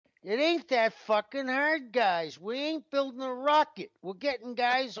It ain't that fucking hard, guys. We ain't building a rocket. We're getting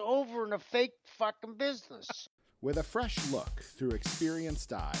guys over in a fake fucking business. With a fresh look through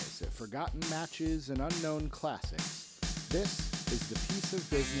experienced eyes at forgotten matches and unknown classics, this is the Piece of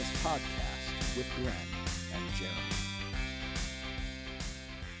Business podcast with Glenn and Jeremy.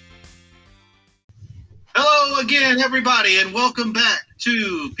 Hello again, everybody, and welcome back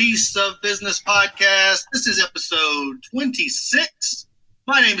to Piece of Business podcast. This is episode 26.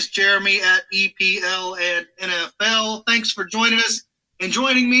 My name is Jeremy at EPL and NFL. Thanks for joining us. And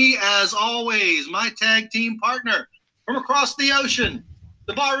joining me, as always, my tag team partner from across the ocean,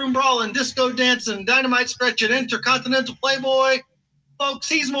 the barroom brawling, disco dancing, dynamite stretching, intercontinental playboy. Folks,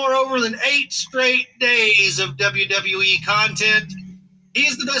 he's more over than 8 straight days of WWE content.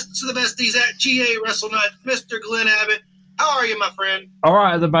 He's the best of the besties at GA WrestleNut, Mr. Glenn Abbott. How are you, my friend? All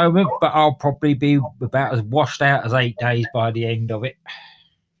right at the moment, but I'll probably be about as washed out as 8 days by the end of it.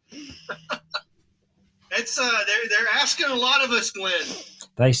 It's they're asking a lot of us, Glenn.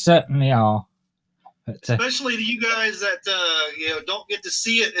 They certainly are. But, especially to you guys that don't get to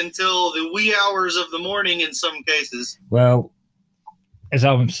see it until the wee hours of the morning in some cases. Well, as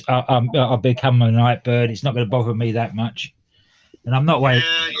I've become a night bird, it's not going to bother me that much. And I'm not waiting.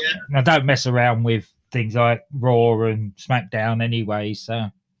 Yeah. I don't mess around with things like Raw and SmackDown anyway, so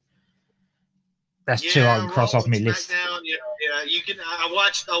that's two I can cross off my list. Yeah, you can. I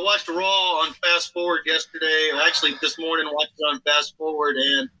watched Raw on Fast Forward yesterday. Actually, this morning watched it on Fast Forward,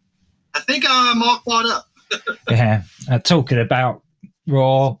 and I think I'm all caught up. Yeah, talking about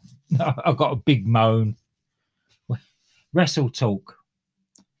Raw, I've got a big moan. Wrestle Talk.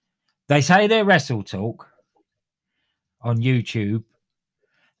 They say they're Wrestle Talk on YouTube,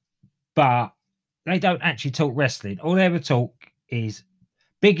 but they don't actually talk wrestling. All they ever talk is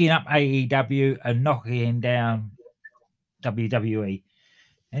bigging up AEW and knocking down WWE.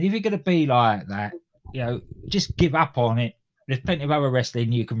 And if you're going to be like that, just give up on it. There's plenty of other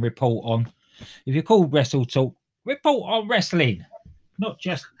wrestling you can report on. If you're called Wrestle Talk, report on wrestling, not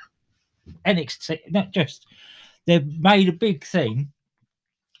just NXT. Not just they've made a big thing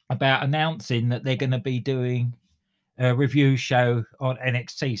about announcing that they're going to be doing a review show on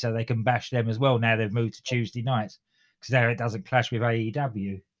NXT, so they can bash them as well. Now they've moved to Tuesday nights because there it doesn't clash with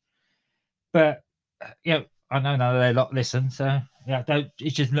AEW. But I know none of their lot listen, so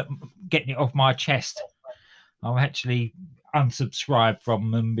it's just getting it off my chest. I'm actually unsubscribed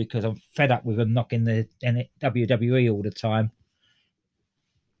from them because I'm fed up with them knocking the WWE all the time.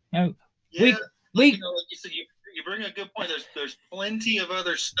 Like you said, you bring a good point. There's plenty of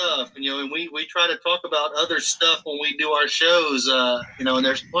other stuff, and we try to talk about other stuff when we do our shows. And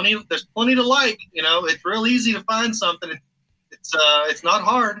there's plenty to like. It's real easy to find something. It's not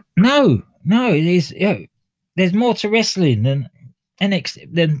hard. No, it is. There's more to wrestling than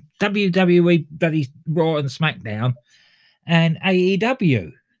NXT, than WWE, bloody Raw and SmackDown, and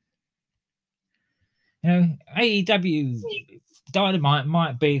AEW. AEW Dynamite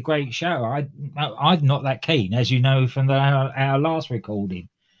might be a great show. I'm not that keen, as you know from our last recording.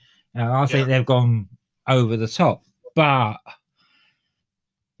 I think they've gone over the top, but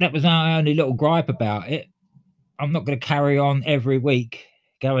that was our only little gripe about it. I'm not going to carry on every week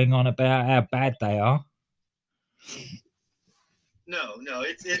going on about how bad they are. No,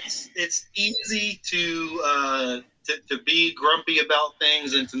 it's easy to be grumpy about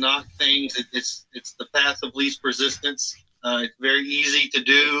things and to knock things. It's the path of least resistance. It's very easy to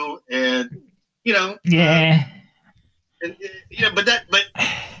do, and yeah. But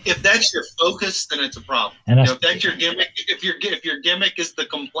if that's your focus, then it's a problem. And if that's your gimmick, if your gimmick is the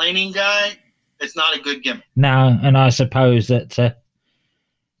complaining guy, it's not a good gimmick. No, and I suppose that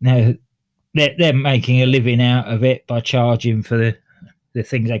they're making a living out of it by charging for the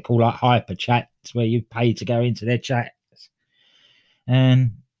things they call like hyper chats, where you pay to go into their chats,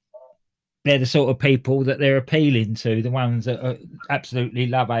 and they're the sort of people that they're appealing to, the ones that absolutely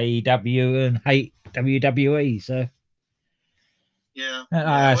love AEW and hate WWE. So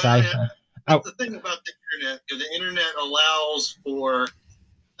that's the thing about the internet. The internet allows for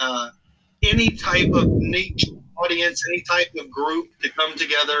any type of niche audience, any type of group to come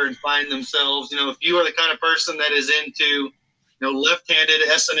together and find themselves. If you are the kind of person that is into left-handed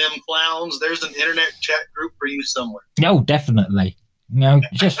S&M clowns, there's an internet chat group for you somewhere. No, definitely.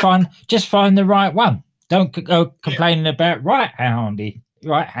 Just find the right one. Don't go complaining about right-handed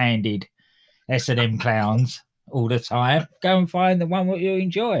S&M clowns all the time. Go and find the one that you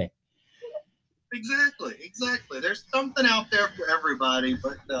enjoy. Exactly. There's something out there for everybody,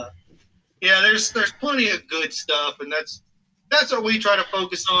 but there's plenty of good stuff, and that's what we try to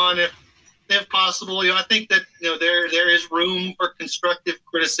focus on. If if possible. I think that there is room for constructive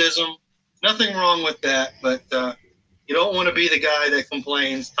criticism. Nothing wrong with that, but you don't want to be the guy that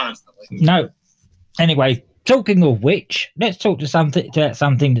complains constantly. No. Anyway, talking of which, let's talk to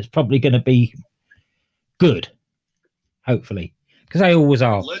something that's probably going to be good, hopefully, because they always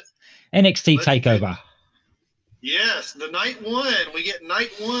are. NXT TakeOver. Yes, the night one. We get night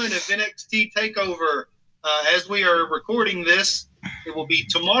one of NXT TakeOver. As we are recording this, it will be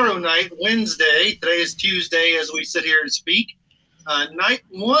tomorrow night, Wednesday. Today is Tuesday as we sit here and speak. Night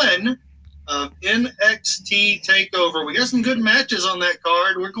one of NXT TakeOver. We got some good matches on that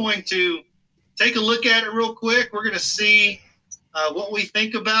card. We're going to take a look at it real quick. We're going to see what we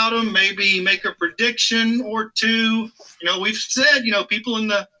think about them, maybe make a prediction or two. We've said, people in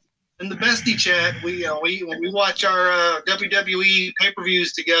the bestie chat, when we watch our WWE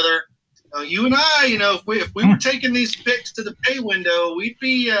pay-per-views together, you and I, if we were taking these picks to the pay window, we'd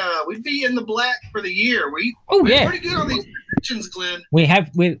be in the black for the year. We're pretty good on these predictions, Glenn. We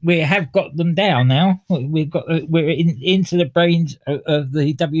have got them down now. We're into the brains of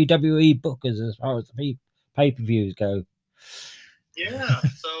the WWE bookers as far as the pay-per-views go. Yeah,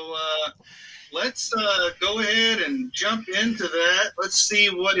 so let's go ahead and jump into that. Let's see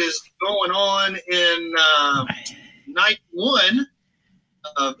what is going on in night one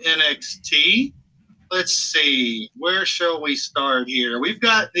of NXT. Let's see. Where shall we start here? We've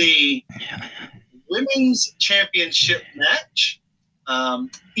got the Women's Championship match. Io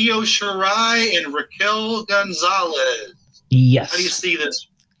Shirai and Raquel Gonzalez. Yes. How do you see this?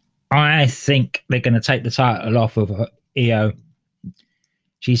 I think they're going to take the title off of Io.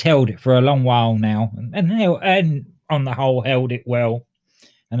 She's held it for a long while now, and on the whole held it well.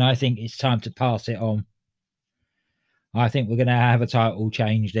 And I think it's time to pass it on. I think we're going to have a title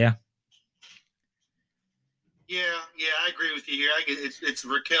change there. Yeah, I agree with you here. It's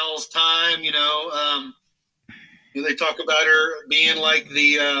Raquel's time. They talk about her being like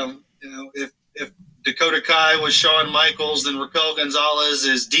the if Dakota Kai was Shawn Michaels, then Raquel Gonzalez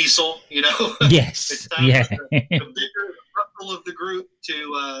is Diesel. Yes, it's time for the bigger couple of the group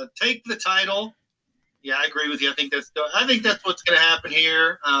to take the title. Yeah, I agree with you. I think that's what's going to happen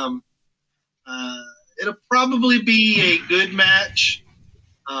here. It'll probably be a good match.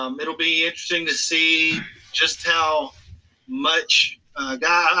 It'll be interesting to see just how much.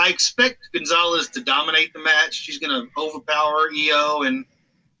 I expect Gonzalez to dominate the match. She's going to overpower Io, and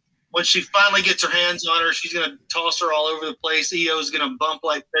once she finally gets her hands on her, she's going to toss her all over the place. Io's going to bump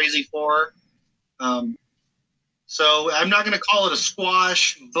like crazy for her. So I'm not going to call it a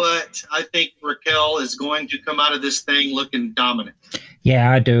squash, but I think Raquel is going to come out of this thing looking dominant.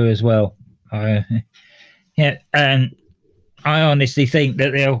 Yeah, I do as well. Yeah, and I honestly think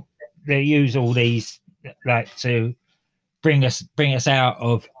that they'll use all these to bring us out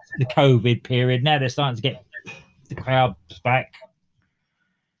of the COVID period. Now they're starting to get the crowds back,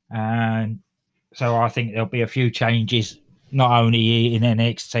 and so I think there'll be a few changes, not only in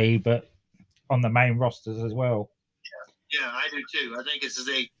NXT but on the main rosters as well. Yeah, I do too. I think this is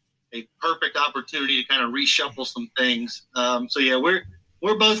a perfect opportunity to kind of reshuffle some things. So yeah, we're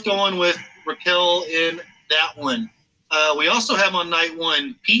both going with Raquel in that one. We also have on night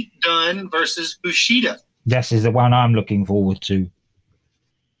one Pete Dunne versus Kushida. This is the one I'm looking forward to.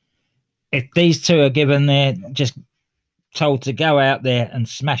 If these two are given just told to go out there and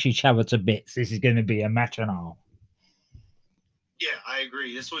smash each other to bits, this is going to be a match and all. Yeah, I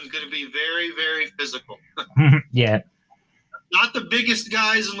agree. This one's going to be very, very physical. Yeah. Not the biggest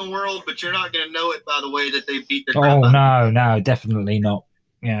guys in the world, but you're not going to know it by the way that they beat the crap out. No, definitely not.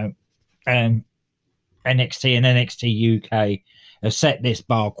 NXT and NXT UK have set this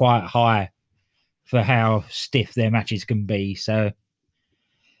bar quite high for how stiff their matches can be. So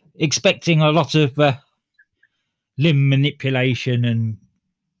expecting a lot of limb manipulation and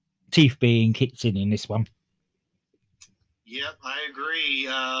teeth being kicked in this one. Yep, I agree.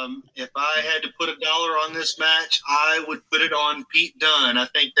 If I had to put $1 on this match, I would put it on Pete Dunne. I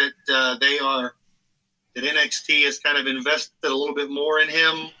think that that NXT has kind of invested a little bit more in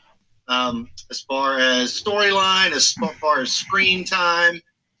him as far as storyline, as far as screen time,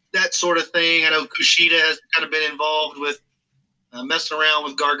 that sort of thing. I know Kushida has kind of been involved with messing around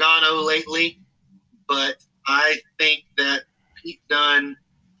with Gargano lately, but I think that Pete Dunne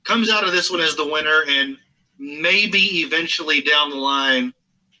comes out of this one as the winner, and maybe eventually down the line,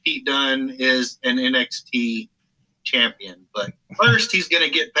 Pete Dunne is an NXT champion. But first, he's going to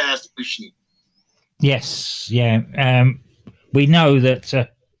get past Kushida. Yes, yeah. We know that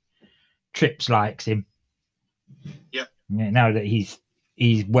Trips likes him. Yep. Yeah, know that he's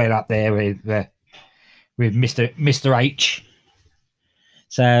well up there with Mr. H.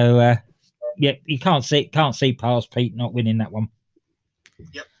 So Yeah, you can't see past Pete not winning that one.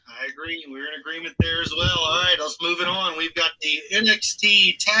 Yep, I agree. We're in agreement there as well. All right, let's move it on. We've got the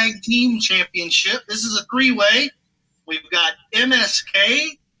NXT Tag Team Championship. This is a three-way. We've got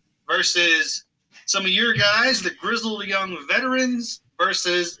MSK versus some of your guys, the Grizzled Young Veterans,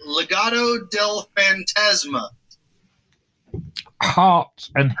 versus Legado del Fantasma. Heart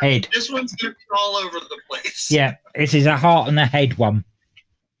and head. This one's going to be all over the place. Yeah, this is a heart and a head one.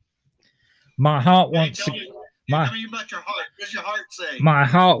 My heart wants Tell me about your heart. What's your heart say? My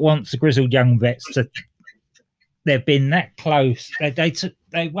heart wants the Grizzled Young Vets to. They've been that close.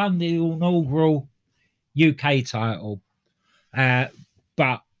 They won the inaugural UK title,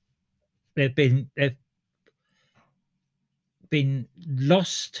 but they've been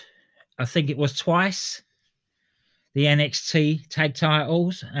lost. I think it was twice. The NXT tag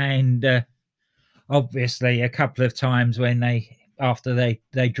titles, and obviously a couple of times when after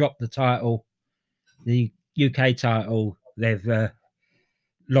they dropped the title, the UK title, they've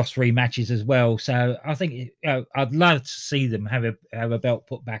lost rematches as well. So I think I'd love to see them have a belt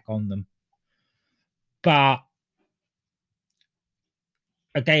put back on them. But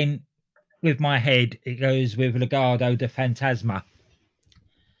again, with my head, it goes with Legado de Fantasma.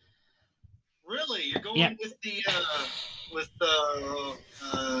 Really, you're going Yeah. with the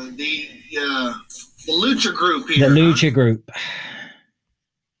Lucha group here. The Lucha group.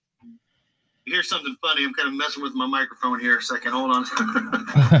 Here's something funny. I'm kind of messing with my microphone here a second. Hold on.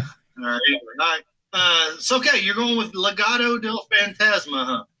 All right. It's okay. You're going with Legado del Fantasma,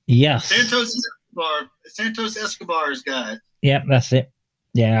 huh? Yes. Santos Escobar's guy. Yep, that's it.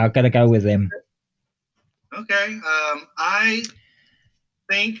 Yeah, I've got to go with them. Okay. I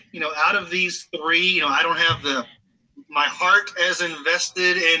think, out of these three, I don't have my heart as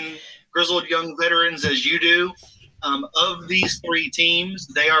invested in Grizzled Young Veterans as you do. Of these three teams,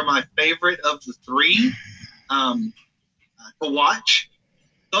 they are my favorite of the three to watch.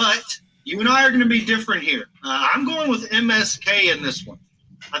 But you and I are going to be different here. I'm going with MSK in this one.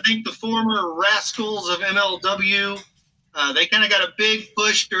 I think the former Rascals of MLW, they kind of got a big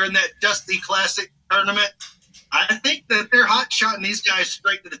push during that Dusty Classic tournament. I think that they're hot-shotting these guys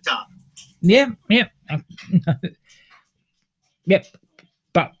straight to the top. Yep. Yep.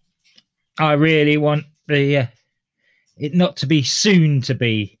 But I really want it not to be soon to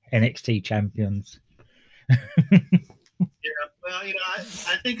be NXT champions. Yeah, well,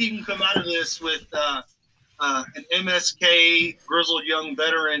 I think you can come out of this with an MSK Grizzled Young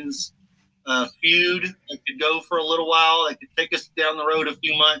Veterans feud that could go for a little while. That could take us down the road a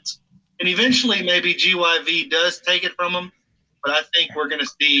few months. And eventually maybe GYV does take it from them. But I think we're going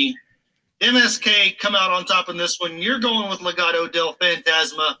to see MSK come out on top in this one. You're going with Legado del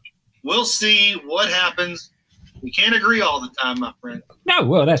Fantasma. We'll see what happens. We can't agree all the time, my friend. No,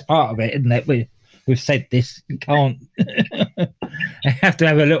 well, that's part of it, isn't it? We've said this. You can't. I have to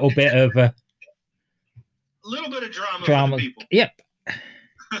have a little bit of drama drama. For the people. Yep.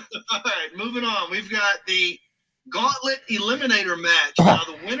 All right, moving on. We've got the Gauntlet Eliminator match. Now,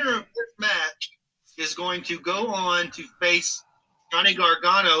 the winner of this match is going to go on to face Johnny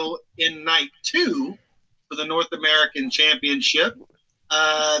Gargano in night 2 for the North American Championship.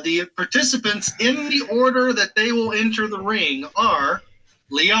 The participants in the order that they will enter the ring are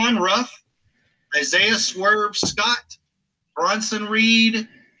Leon Ruff, Isaiah Swerve Scott, Bronson Reed,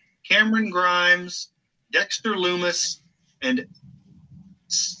 Cameron Grimes, Dexter Loomis, and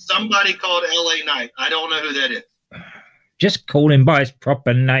somebody called LA Knight. I don't know who that is. Just call him by his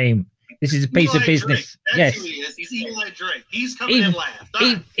proper name. This is a piece of business. That's yes. who he is. He's Eli Drake. He's coming in last.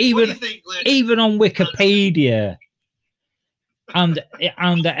 Even, what do you think, Glenn? even on Wikipedia, under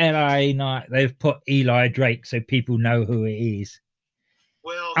LA Knight, they've put Eli Drake so people know who it is.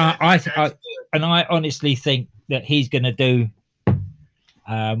 Well, I honestly think that he's going to do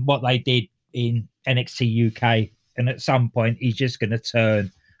what they did in NXT UK, and at some point he's just going to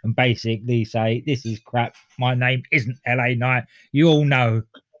turn and basically say, "This is crap. My name isn't LA Knight. You all know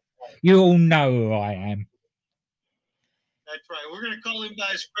who I am." That's right. We're going to call him by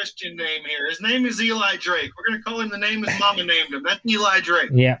his Christian name here. His name is Eli Drake. We're going to call him the name his mama named him. That's Eli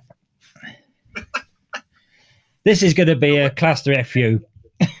Drake. Yeah. This is going to be a cluster FU.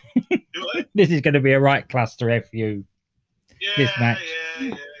 This is going to be a right cluster FU. This match.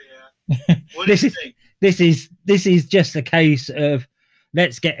 Yeah. What do you think? This is just a case of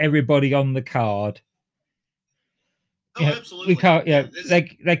let's get everybody on the card. Oh, absolutely. We can't. Yeah,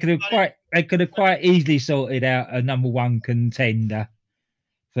 they could have quite easily sorted out a number one contender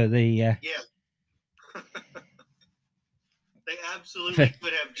for the. Yeah. They absolutely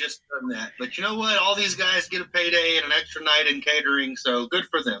could have just done that. But you know what? All these guys get a payday and an extra night in catering, so good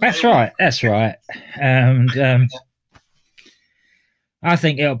for them. That's right. That's right. And I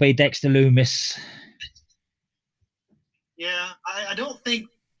think it'll be Dexter Loomis. Yeah, I don't think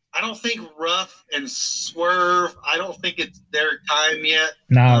Ruff and Swerve, I don't think it's their time yet.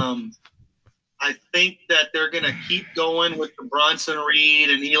 No. I think that they're going to keep going with the Bronson Reed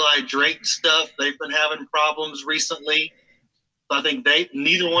and Eli Drake stuff. They've been having problems recently. So I think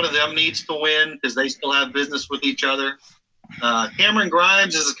neither one of them needs to win because they still have business with each other. Cameron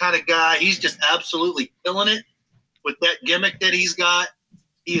Grimes is the kind of guy, he's just absolutely killing it with that gimmick that he's got.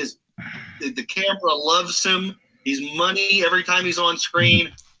 He is, the camera loves him. He's money every time he's on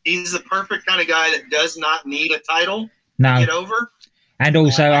screen. He's the perfect kind of guy that does not need a title to get over. And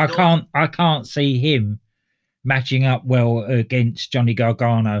also, I can't see him matching up well against Johnny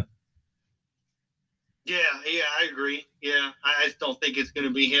Gargano. Yeah, I agree. Yeah, I just don't think it's going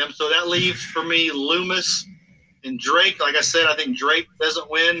to be him. So that leaves for me Loomis and Drake. Like I said, I think Drake doesn't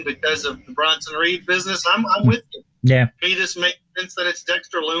win because of the Bronson Reed business. I'm with you. Yeah. To me, this makes sense that it's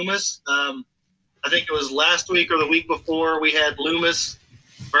Dexter Loomis. I think it was last week or the week before we had Loomis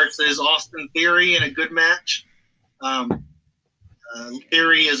versus Austin Theory in a good match.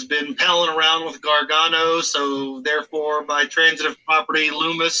 Theory has been palling around with Gargano, so therefore, by transitive property,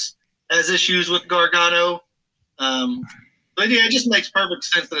 Loomis has issues with Gargano. But yeah, it just makes perfect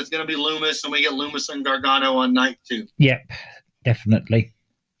sense that it's going to be Loomis, and we get Loomis and Gargano on night 2. Yep, definitely.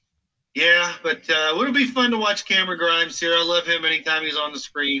 Yeah, but it'll be fun to watch Cameron Grimes here. I love him anytime he's on the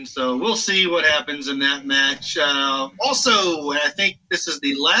screen, so we'll see what happens in that match. Also, I think this is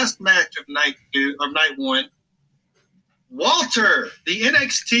the last match of night 1. Walter, the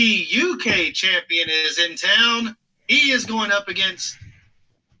NXT UK champion, is in town. He is going up against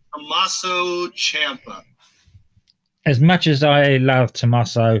Tommaso Ciampa. As much as I love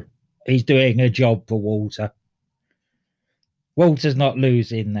Tommaso, he's doing a job for Walter. Walter's not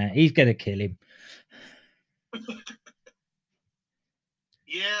losing that. He's going to kill him.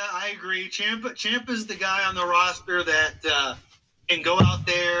 Yeah, I agree. Ciampa's the guy on the roster that can go out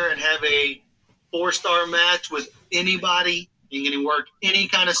there and have a 4-star match with anybody. He can work any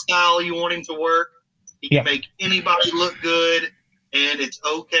kind of style you want him to work. He can make anybody look good, and it's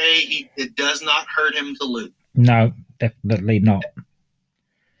okay. It does not hurt him to lose. No, definitely not.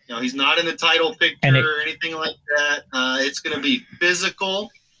 You know, he's not in the title picture or anything like that. It's going to be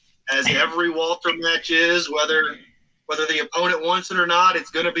physical, as every Walter match is, whether the opponent wants it or not. It's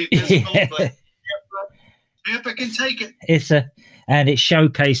going to be physical, but Ciampa can take it. And it's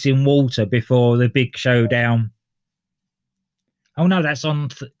showcasing Walter before the big showdown. Oh no, that's on.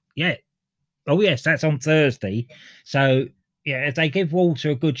 Oh yes, that's on Thursday. So yeah, if they give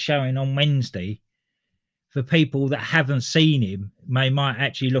Walter a good showing on Wednesday, for people that haven't seen him, they might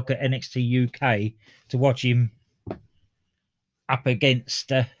actually look at NXT UK to watch him up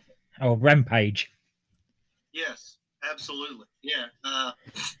against Rampage. Yes, absolutely. Yeah.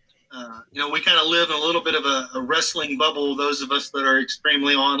 We kind of live in a little bit of a wrestling bubble, those of us that are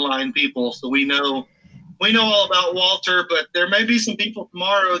extremely online people. So we know all about Walter, but there may be some people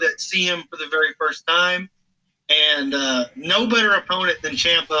tomorrow that see him for the very first time. And no better opponent than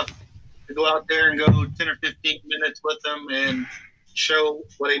Ciampa to go out there and go 10 or 15 minutes with him and show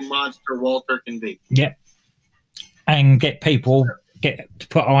what a monster Walter can be. Yep. And get people to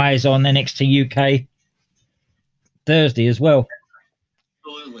put eyes on NXT UK Thursday as well.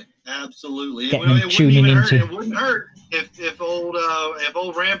 Absolutely. It wouldn't hurt if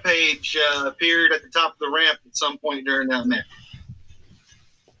old Rampage appeared at the top of the ramp at some point during that match.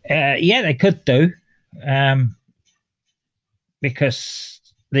 Yeah, they could do, because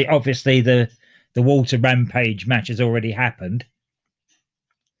the Walter Rampage match has already happened.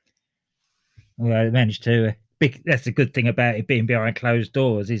 Well, they managed to. That's the good thing about it being behind closed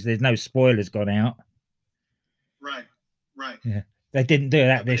doors, is there's no spoilers gone out. Right. Yeah, they didn't do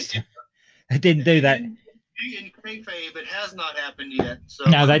that this time. They didn't do that. In kayfabe, it has not happened yet. So.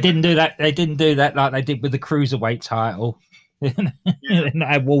 No, they didn't do that. They didn't do that like they did with the cruiserweight title. Not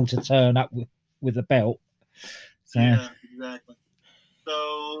have Walter turn up with the belt. So. Yeah, exactly.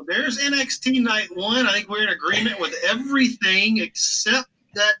 So there's NXT Night 1. I think we're in agreement with everything except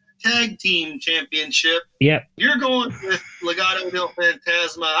that tag team championship. Yep. You're going with Legado del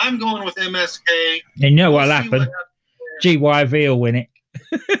Fantasma. I'm going with MSK. And you know what'll happen? GYV will win it.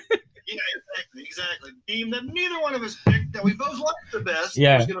 Yeah, exactly. The team that neither one of us picked, that we both liked the best,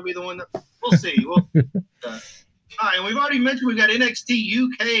 is going to be the one that we'll see. All right, and we've already mentioned we've got NXT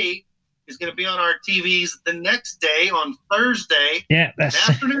UK is going to be on our TVs the next day on Thursday. Yeah, that's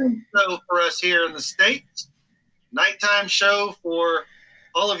an afternoon show for us here in the States. nighttime show for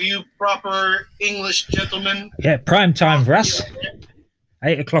all of you proper English gentlemen. Yeah, prime time for us.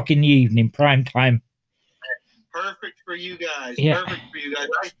 8 o'clock in the evening, prime time. Perfect for you guys. Yeah. Perfect for you guys.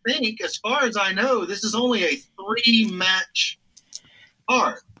 I think, as far as I know, this is only a 3-match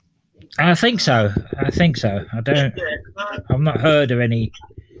card. I think so. I don't. I've not heard of any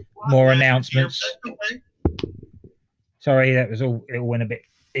more announcements. Sorry, that was all. It all went a bit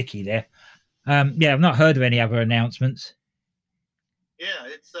icky there. Yeah, I've not heard of any other announcements. Yeah,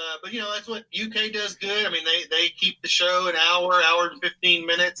 it's but that's what UK does good. I mean, they keep the show an hour and 15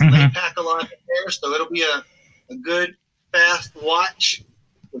 minutes, and they pack a lot in there, so it'll be a good fast watch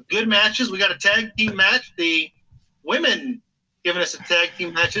with good matches. We got a tag team match. The women giving us a tag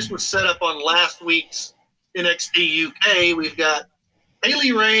team match. This was set up on last week's NXT UK. We've got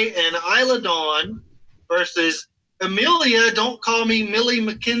Haley Ray and Isla Dawn versus Amelia, Don't Call Me Millie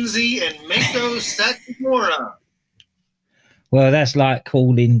McKenzie, and Mako Satomura. Well, that's like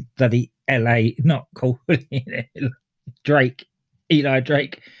calling bloody LA, not calling Drake, Eli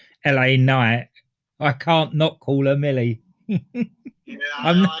Drake, LA Knight. I can't not call her Millie. Yeah,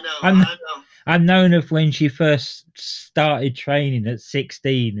 I know. I've known her when she first started training at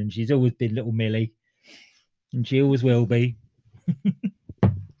 16, and she's always been little Millie, and she always will be.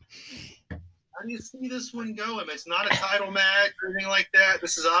 How do you see this one going? It's not a title match or anything like that.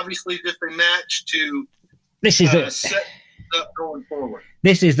 This is obviously just a match to set up going forward.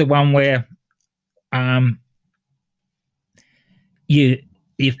 This is the one where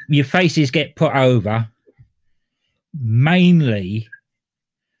your faces get put over mainly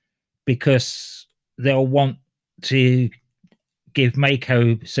because they'll want to give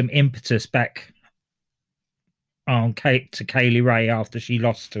Mako some impetus back on to Kaylee Ray after she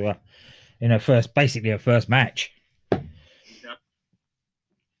lost to her in her first match. Yep.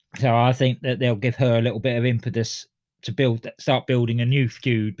 So I think that they'll give her a little bit of impetus to start building a new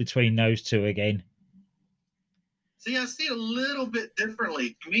feud between those two again. See, I see it a little bit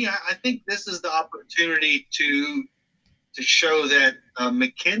differently. To me, I think this is the opportunity to show that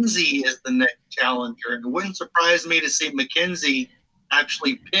McKenzie is the next challenger. And it wouldn't surprise me to see McKenzie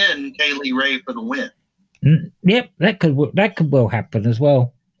actually pin Kaylee Ray for the win. Yep, that could well happen as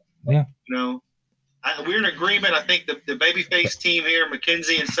well. Yeah. We're in agreement. I think the babyface team here,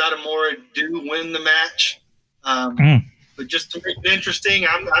 McKenzie and Satomura, do win the match. But just to make it interesting,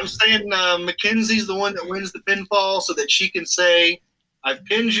 I'm saying McKenzie's the one that wins the pinfall so that she can say, I've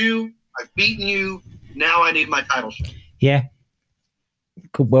pinned you, I've beaten you, now I need my title shot. Yeah,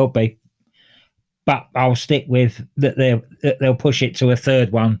 could well be. But I'll stick with that they'll push it to a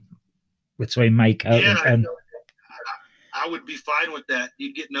third one between Mako and I would be fine with that.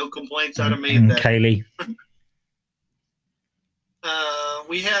 You'd get no complaints out of me. And Kaylee.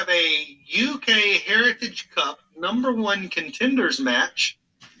 We have a UK Heritage Cup #1 contenders match.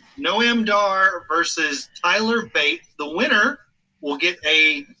 Noam Dar versus Tyler Bate. The winner will get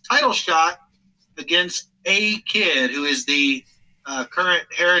a title shot against A Kid, who is the current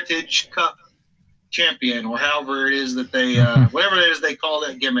Heritage Cup champion, or however it is that they, whatever it is they call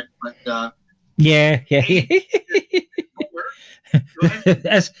that gimmick. But yeah.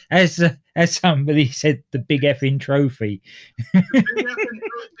 As somebody said, the big effing trophy. The big effing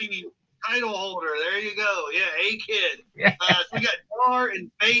trophy title holder. There you go. Yeah, A Kid. So we got Dar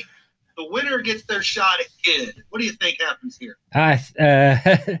and Bate. The winner gets their shot at Kid. What do you think happens here? I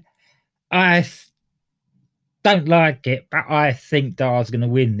don't like it, but I think Dar's going to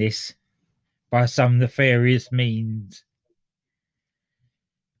win this by some nefarious means,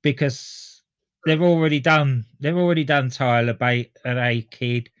 because they've already done Tyler Bate and A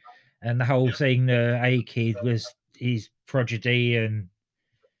Kid, and the whole thing. A Kid was his prodigy, and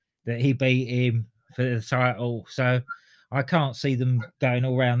that he beat him for the title. So I can't see them going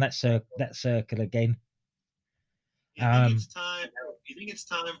all around that circle again. You think it's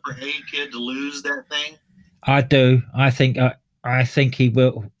time for A Kid to lose that thing? I do. I think he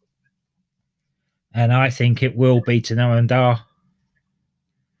will, and I think it will be to Noam Dar.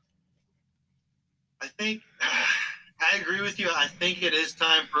 I agree with you. I think it is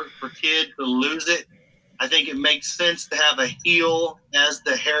time for Kid to lose it. I think it makes sense to have a heel as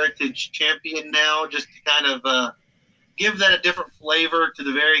the Heritage champion now, just to kind of give that a different flavor to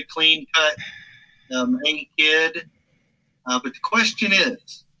the very clean-cut A Kid. But the question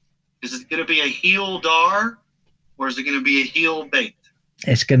is it going to be a heel Dar, or is it going to be a heel Bate?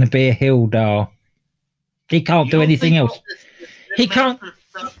 It's going to be a heel Dar. He can't do anything else. He can't.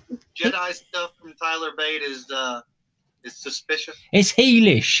 Jedi stuff from Tyler Bate is suspicious. It's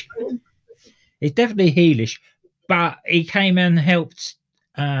heelish. It's definitely heelish. But he came and helped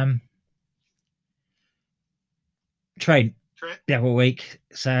Trent Trent? the other week.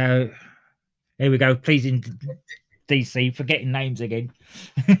 So here we go. Pleasing DC, forgetting names again.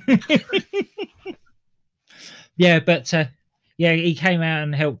 Yeah, but yeah, he came out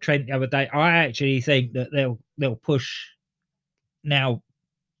and helped Trent the other day. I actually think that they'll push now.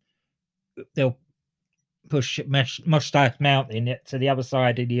 They'll push Mustache Mountain to the other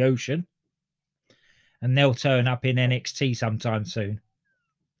side of the ocean, and they'll turn up in NXT sometime soon.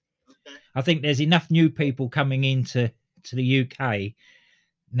 Okay. I think there's enough new people coming into the UK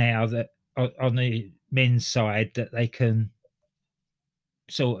now that on the men's side that they can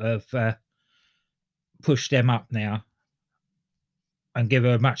sort of push them up now and give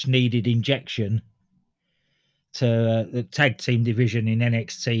a much needed injection to the tag team division in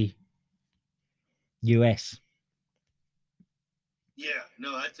NXT US. Yeah,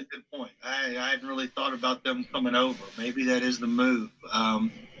 no, that's a good point. I hadn't really thought about them coming over. Maybe that is the move.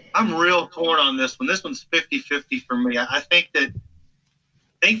 I'm real torn on this one. This one's 50-50 for me. I think that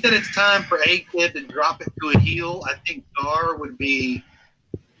it's time for A-Kid to drop it to a heel. I think Dar would be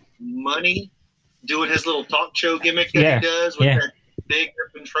money doing his little talk show gimmick that he does with that big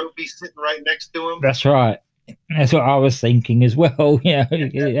ribbon trophy sitting right next to him. That's right. That's what I was thinking as well. Yeah,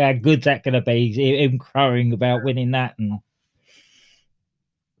 how good's that going to be? Him crowing about winning that. And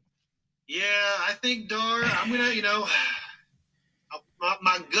yeah, I think Dar, I'm going to,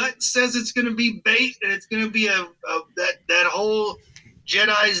 my gut says it's going to be bait, and it's going to be that whole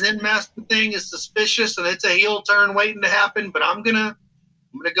Jedi Zen Master thing is suspicious, and it's a heel turn waiting to happen. But I'm gonna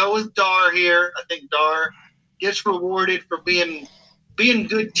go with Dar here. I think Dar gets rewarded for being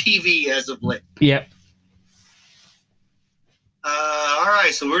good TV as of late. Yep. All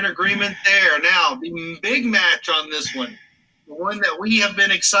right, so we're in agreement there. Now, the big match on this one, the one that we have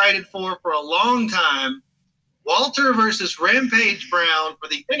been excited for a long time, Walter versus Rampage Brown for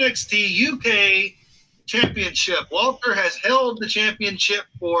the NXT UK Championship. Walter has held the championship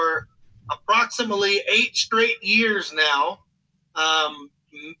for approximately 8 straight years now.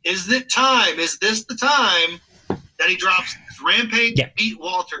 Is it time? Is this the time that he drops Rampage beat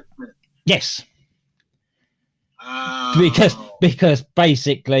Walter Smith? Yes. Because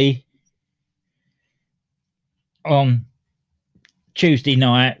basically on Tuesday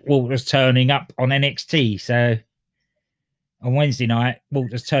night, Walter's turning up on NXT. So on Wednesday night,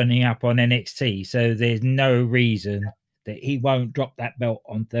 Walter's turning up on NXT. So there's no reason that he won't drop that belt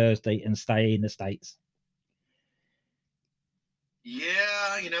on Thursday and stay in the States. Yeah,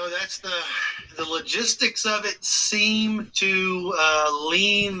 that's the logistics of it seem to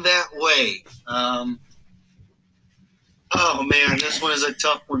lean that way. Oh man, this one is a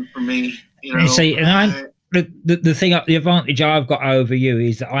tough one for me. See, and the thing, the advantage I've got over you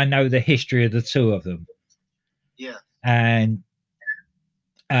is that I know the history of the two of them. Yeah, and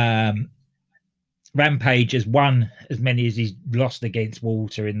Rampage has won as many as he's lost against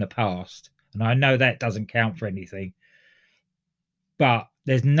Walter in the past, and I know that doesn't count for anything. But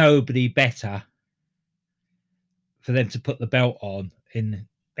there's nobody better for them to put the belt on in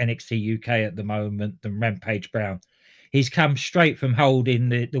NXT UK at the moment than Rampage Brown. He's come straight from holding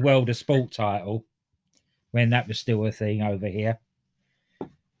the World of Sport title when that was still a thing over here.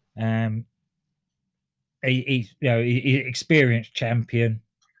 He's experienced champion.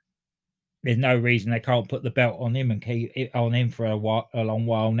 There's no reason they can't put the belt on him and keep it on him for a long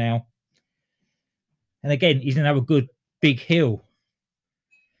while now. And again, he's another good big heel.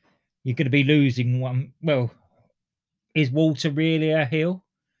 You're going to be losing one. Well, is Walter really a heel?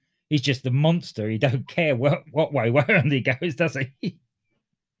 He's just a monster. He don't care what way around he goes, does he?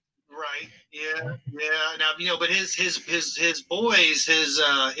 Right. Yeah. Now but his boys, his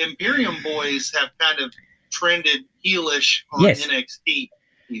Imperium boys, have kind of trended heelish on NXT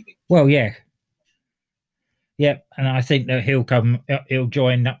TV. Well, yeah. Yep, and I think that he'll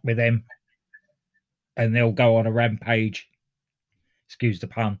join up with them, and they'll go on a rampage. Excuse the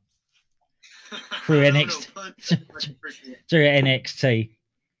pun. Through NXT.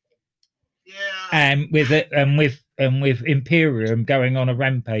 Yeah. And with Imperium going on a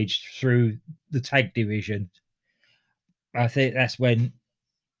rampage through the tag division. I think that's when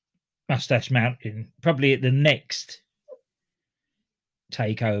Mustache Mountain, probably at the next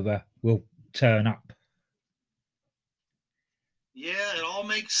takeover, will turn up. Yeah, it all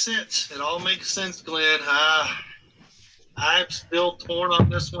makes sense. Glenn. I'm still torn on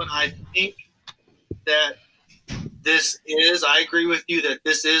this one. I think that I agree with you that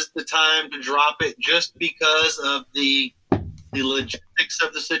this is the time to drop it, just because of the logistics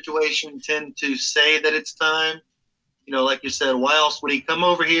of the situation tend to say that it's time. Like you said, why else would he come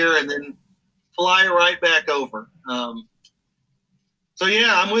over here and then fly right back over? So So,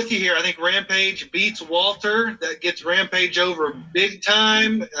 yeah, I'm with you here. I think Rampage beats Walter. That gets Rampage over big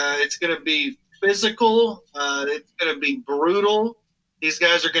time. It's going to be physical. It's going to be brutal. These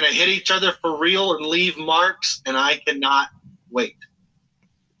guys are going to hit each other for real and leave marks, and I cannot wait.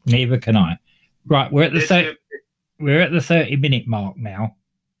 Neither can I. Right, we're at the 30-minute mark now.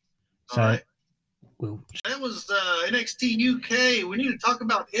 So right. That was NXT UK. We need to talk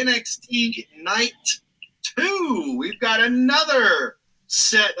about NXT Night 2. We've got another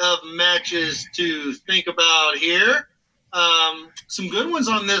set of matches to think about here. Some good ones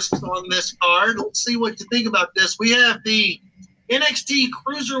on this card. Let's see what you think about this. We have the NXT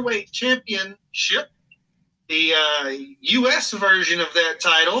Cruiserweight Championship. The U.S. version of that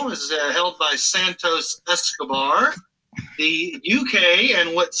title is held by Santos Escobar. The UK,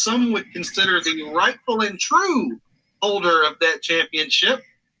 and what some would consider the rightful and true holder of that championship,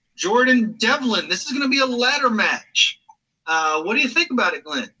 Jordan Devlin. This is going to be a ladder match. What do you think about it,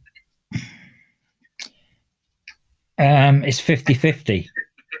 Glenn? It's 50-50.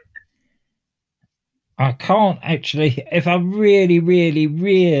 I can't actually, if I really, really,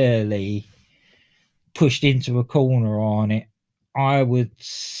 really pushed into a corner on it, I would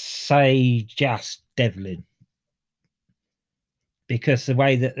say just Devlin. Because the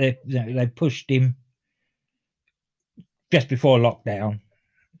way that they pushed him just before lockdown,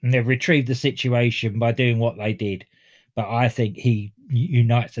 and they've retrieved the situation by doing what they did. But I think he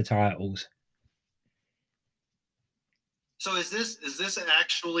unites the titles. So is this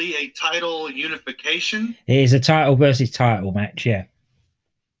actually a title unification? It is a title versus title match, yeah.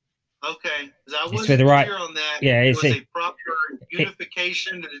 Okay, I It's wasn't for the right, clear on that. yeah. It was a proper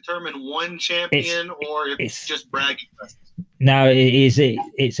unification to determine one champion, or if it's just bragging rights. No, it is.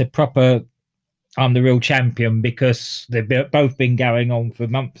 It's a proper. I'm the real champion, because they've both been going on for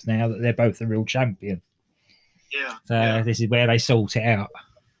months now that they're both the real champion. Yeah. So this is where they sort it out.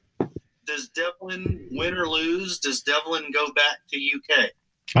 Does Devlin win or lose? Does Devlin go back to UK?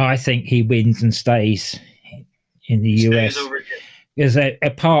 I think he wins and stays in the US. Stays over here. Because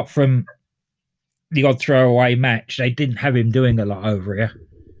apart from the odd throwaway match, they didn't have him doing a lot over here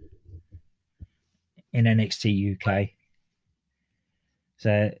in NXT UK.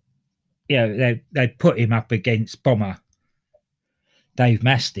 So, yeah, they put him up against Bomber Dave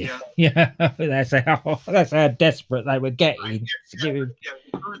Mastiff. Yeah, that's how desperate they were getting. Right. To give him,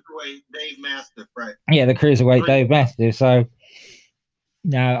 the cruiserweight Dave Mastiff, right? Yeah, the cruiserweight Dave Mastiff. So,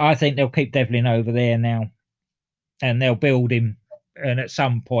 no, I think they'll keep Devlin over there now, and they'll build him. And at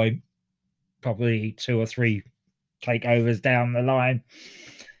some point, probably 2 or 3 takeovers down the line,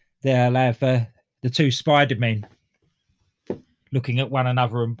 they'll have the two Spider-Men looking at one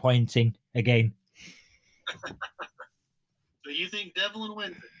another and pointing again. So you think Devlin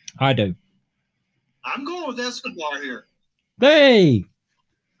wins it? I do. I'm going with Escobar here. Hey!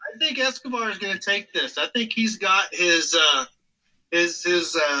 I think Escobar is going to take this. I think he's got his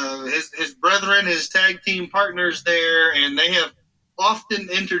brethren, his tag team partners there, and they have often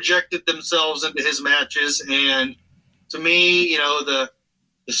interjected themselves into his matches. And to me, you know, the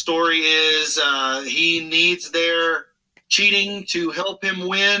story is he needs their cheating to help him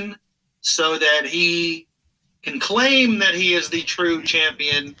win so that he can claim that he is the true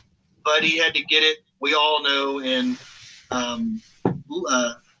champion, but he had to get it, we all know, in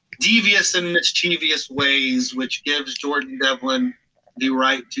devious and mischievous ways, which gives Jordan Devlin the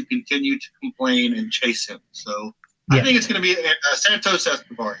right to continue to complain and chase him. So I think it's going to be Santos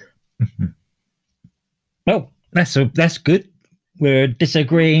Escobar here. Well, that's good. We're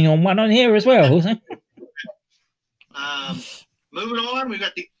disagreeing on one on here as well. Moving on, we've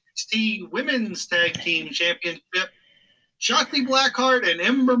got the NXT Women's Tag Team Championship. Shotzi Blackheart and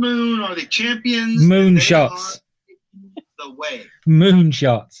Ember Moon are the champions. Moonshots. The way.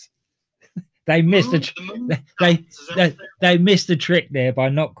 Moonshots. They missed they missed the trick there by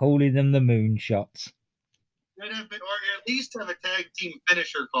not calling them the Moonshots. Or at least have a tag team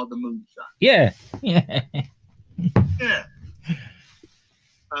finisher called the Moonshot. Yeah.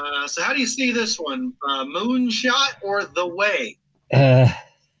 So how do you see this one? Moonshot or the way?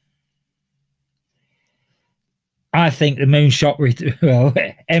 I think the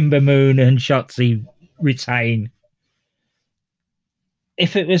Moonshot, Ember Moon and Shotzi retain.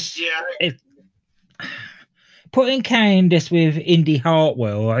 If it was putting Candice with Indy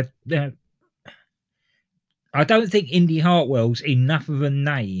Hartwell, I don't think Indy Hartwell's enough of a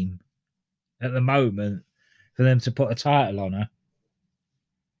name at the moment for them to put a title on her.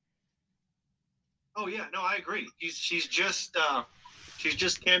 Oh yeah, no, I agree. She's just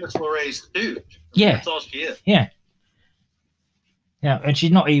Candice LeRae's dude. Yeah, that's all she is. Yeah, and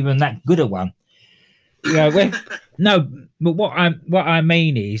she's not even that good a one. Yeah, no, but what I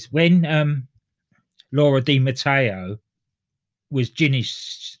mean is when Laura Di Matteo was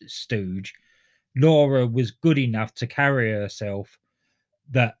Ginny's stooge, Laura was good enough to carry herself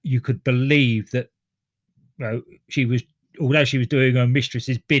that you could believe that, you know, she was, although she was doing her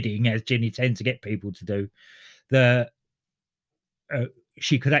mistress's bidding, as Ginny tends to get people to do, that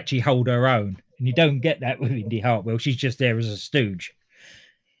she could actually hold her own. And you don't get that with Indy Hartwell. She's just there as a stooge.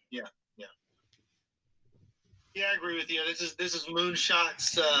 Yeah. Yeah, I agree with you. This is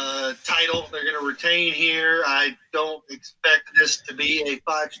Moonshot's title. They're going to retain here. I don't expect this to be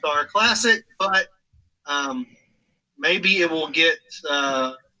a 5-star classic, but maybe it will get.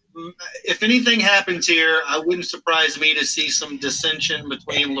 If anything happens here, I wouldn't surprise me to see some dissension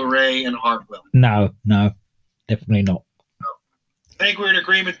between LeRae and Hartwell. No, definitely not. I think we're in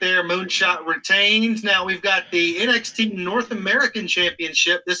agreement there. Moonshot retains. Now we've got the NXT North American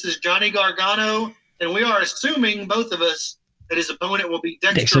Championship. This is Johnny Gargano. And we are assuming, both of us, that his opponent will be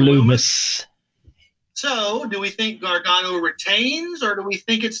Dexter Lumis. So, do we think Gargano retains, or do we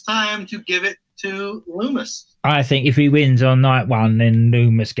think it's time to give it to Lumis? I think if he wins on night one, then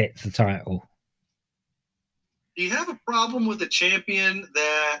Lumis gets the title. Do you have a problem with a champion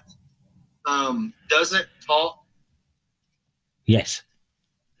that doesn't talk? Yes.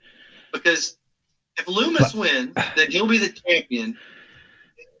 Because if Lumis wins, then he'll be the champion.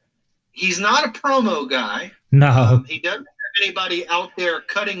 He's not a promo guy. No. He doesn't have anybody out there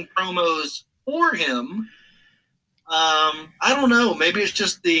cutting promos for him. I don't know. Maybe it's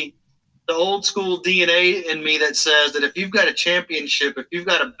just the old school DNA in me that says that if you've got a championship, if you've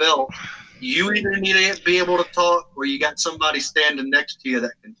got a belt, you either need to be able to talk or you got somebody standing next to you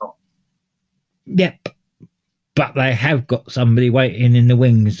that can talk. Yep. But they have got somebody waiting in the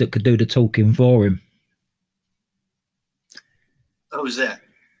wings that could do the talking for him. Who's that?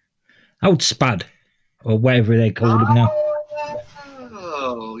 Old Spud, or whatever they call him now.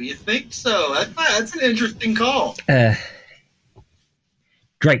 Oh, you think so? That's an interesting call.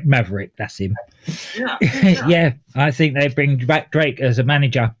 Drake Maverick, that's him. Yeah. Yeah, I think they bring back Drake as a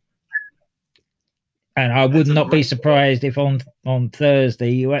manager. And I would not be surprised if on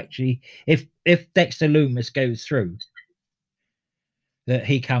Thursday you actually, if Dexter Lumis goes through, that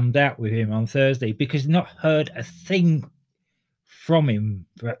he comes out with him on Thursday, because not heard a thing from him.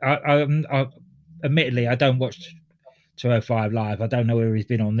 I admittedly, I don't watch 205 Live. I don't know whether he's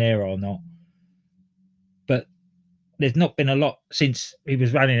been on there or not. But there's not been a lot since he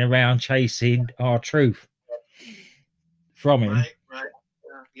was running around chasing R-Truth from him. Right.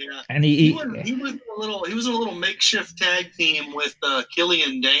 Yeah. And he was in a little makeshift tag team with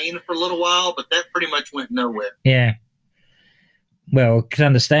Killian Dane for a little while, but that pretty much went nowhere. Yeah. Well, I can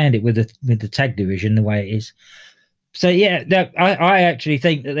understand it with the tag division the way it is. So yeah, I actually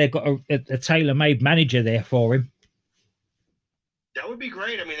think that they've got a tailor-made manager there for him. That would be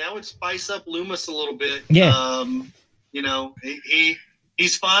great. I mean, that would spice up Lumis a little bit. Yeah. You know,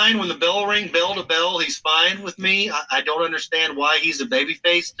 he's fine when the bell ring, bell to bell. He's fine with me. I don't understand why he's a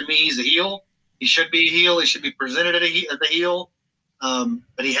babyface. To me, he's a heel. He should be a heel. He should be presented as a heel.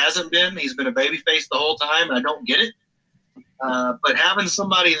 But he hasn't been. He's been a babyface the whole time, and I don't get it. But having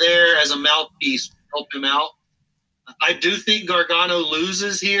somebody there as a mouthpiece help him out. I do think Gargano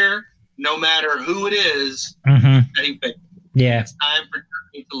loses here, no matter who it is. Mm-hmm. Yeah. It's time for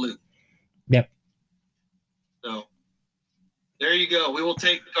Johnny to lose. Yep. So there you go. We will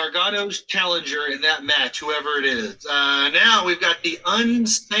take Gargano's challenger in that match, whoever it is. Now we've got the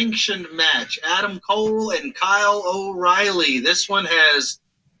unsanctioned match. Adam Cole and Kyle O'Reilly. This one has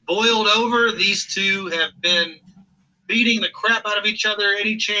boiled over. These two have been beating the crap out of each other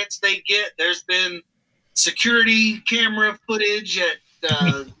any chance they get. There's been security camera footage at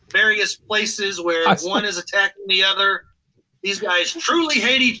various places where one is attacking the other. These guys truly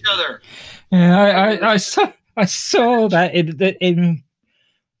hate each other. Yeah, I saw that in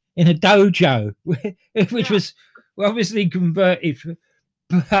a dojo, which was obviously converted.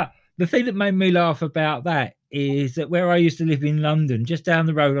 But the thing that made me laugh about that is that where I used to live in London, just down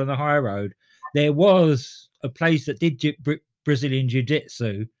the road on the high road, there was a place that did Brazilian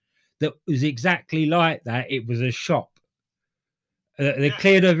Jiu-Jitsu that was exactly like that. It was a shop. They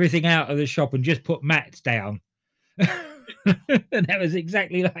cleared everything out of the shop and just put mats down. And that was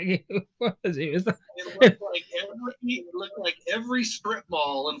exactly like it was. It looked like every strip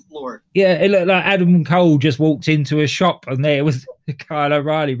mall in Florida. Yeah, it looked like Adam Cole just walked into a shop and there was Kyle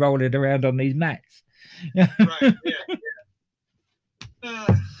O'Reilly rolling around on these mats. Right, yeah.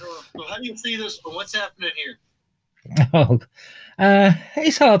 So how do you see this one? What's happening here? Oh,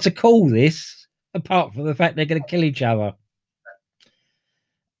 it's hard to call this, apart from the fact they're going to kill each other.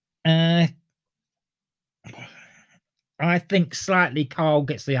 I think slightly Carl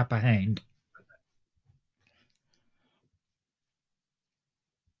gets the upper hand.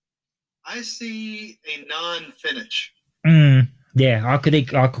 I see a non-finish. Yeah, I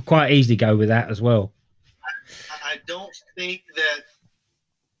could quite easily go with that as well. I don't think that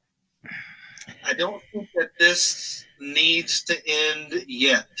this needs to end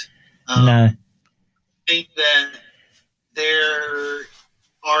yet. No. I think that there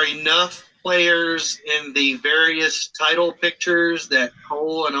are enough players in the various title pictures that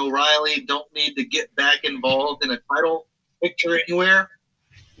Cole and O'Reilly don't need to get back involved in a title picture anywhere.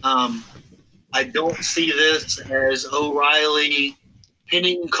 I don't see this as O'Reilly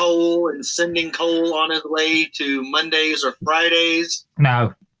pinning Cole and sending Cole on his way to Mondays or Fridays.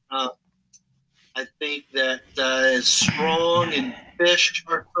 No. I think that Strong and Fish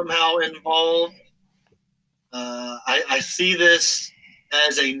are somehow involved. I see this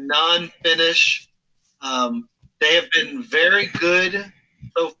as a non-finish. They have been very good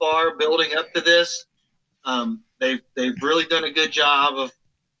so far building up to this. They've really done a good job of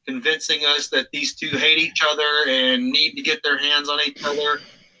convincing us that these two hate each other and need to get their hands on each other.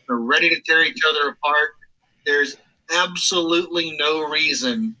 They're ready to tear each other apart. There's absolutely no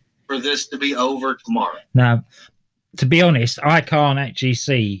reason for this to be over tomorrow. Now, to be honest, I can't actually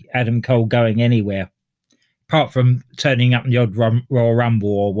see Adam Cole going anywhere, apart from turning up in the odd Royal Rumble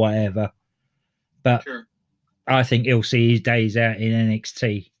or whatever. But Sure. I think he'll see his days out in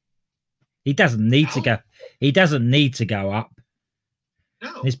NXT. He doesn't need to go. He doesn't need to go up.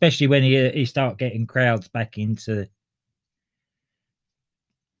 No. Especially when he start getting crowds back into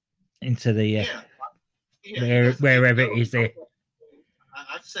the wherever it is there.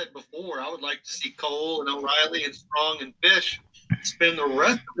 I've said before, I would like to see Cole and O'Reilly and Strong and Fish spend the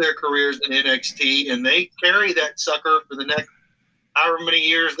rest of their careers in NXT, and they carry that sucker for the next however many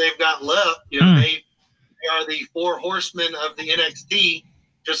years they've got left. You know, they are the four horsemen of the NXT,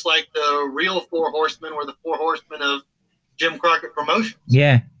 just like the real four horsemen were the four horsemen of Jim Crockett Promotions.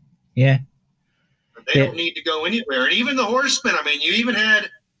 Yeah. But they don't need to go anywhere. And even the horsemen, I mean, you even had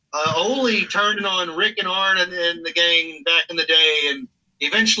Ole turning on Rick and Arn and the gang back in the day, and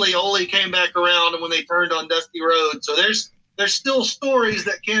eventually Ole came back around and when they turned on Dusty Rhodes. So there's still stories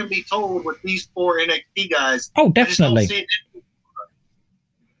that can be told with these four NXT guys. Oh, definitely.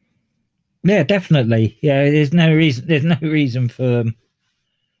 Yeah, definitely. Yeah, there's no reason for them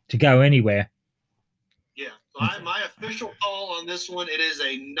to go anywhere. Yeah. So my official call on this one, it is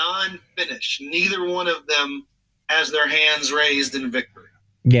a non-finish. Neither one of them has their hands raised in victory.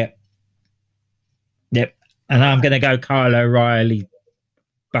 Yep. And I'm going to go Kyle O'Reilly,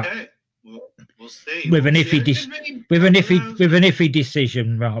 but okay. We'll see. With an iffy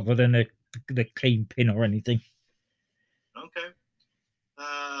decision rather than the clean pin or anything. Okay.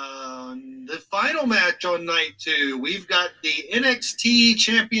 The final match on night 2, we've got the NXT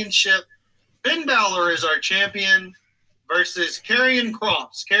Championship. Finn Balor is our champion versus Karrion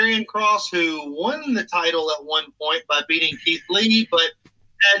Kross. Karrion Kross, who won the title at one point by beating Keith Lee, but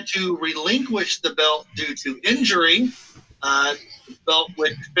had to relinquish the belt due to injury. The belt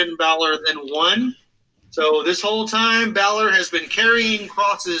which Finn Balor then won. So this whole time, Balor has been carrying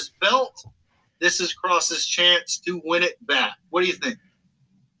Kross's belt. This is Kross's chance to win it back. What do you think?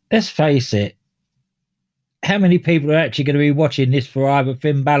 Let's face it. How many people are actually going to be watching this for either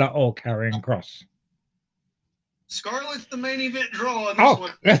Finn Balor or Karrion Kross? Scarlett's the main event draw on this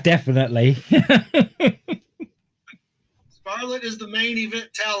one. Definitely. Scarlett is the main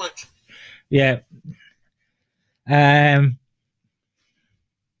event talent. Yeah.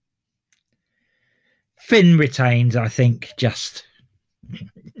 Finn retains, I think, just.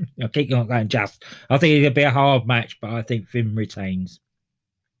 I keep going just. I think it'll be a hard match, but I think Finn retains.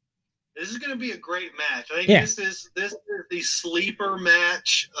 This is going to be a great match. I think this is the sleeper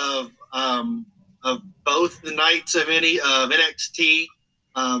match of both the nights of NXT.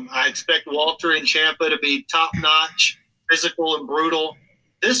 I expect Walter and Ciampa to be top notch, physical and brutal.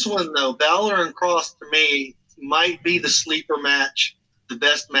 This one though, Balor and Kross to me might be the sleeper match, the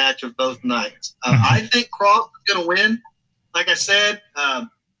best match of both nights. I think Kross is going to win. Like I said,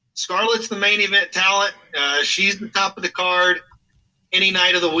 Scarlett's the main event talent. She's the top of the card any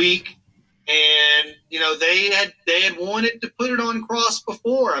night of the week. And, you know, they had wanted to put it on Kross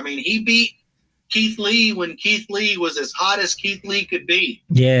before. I mean, he beat Keith Lee when Keith Lee was as hot as Keith Lee could be.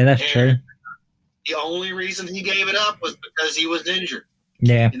 Yeah, that's true. The only reason he gave it up was because he was injured.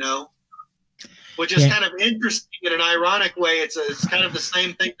 Yeah. You know, which is kind of interesting in an ironic way. It's kind of the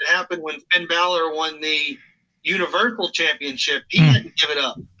same thing that happened when Finn Balor won the Universal Championship. He had to give it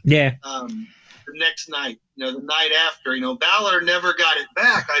up. Yeah. The next night, you know, the night after, you know, Balor never got it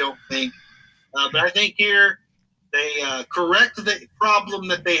back, I don't think. But I think here They correct the problem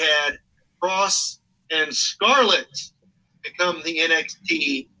that they had. Cross and Scarlett become the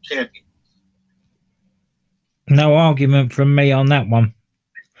NXT champion. No argument from me on that one.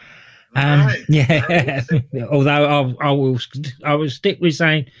 Right. Yeah. Although I will stick with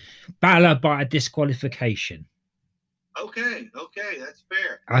saying Balor by a disqualification. Okay, that's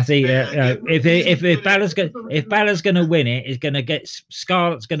fair. I think if Balor's going to win it, it's going to get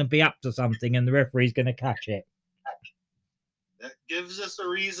Scarlett's going to be up to something, and the referee's going to catch it. That gives us a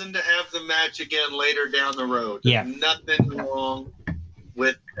reason to have the match again later down the road. Yeah, nothing wrong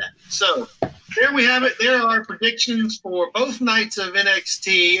with that. So there we have it. There are our predictions for both nights of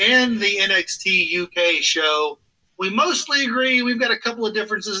NXT and the NXT UK show. We mostly agree. We've got a couple of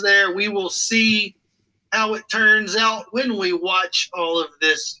differences there. We will see how it turns out when we watch all of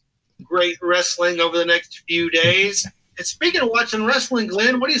this great wrestling over the next few days. And speaking of watching wrestling,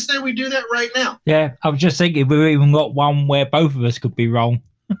 Glenn, what do you say we do that right now? Yeah, I was just thinking we've even got one where both of us could be wrong.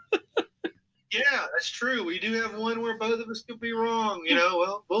 Yeah, that's true. We do have one where both of us could be wrong.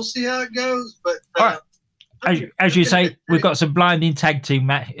 Well, we'll see how it goes. But as you say, we've got some blinding tag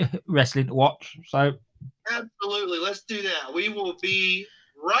team wrestling to watch. So absolutely, let's do that. We will be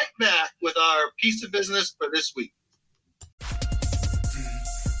right back with our piece of business for this week.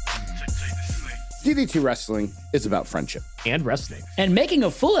 DDT Wrestling is about friendship and wrestling and making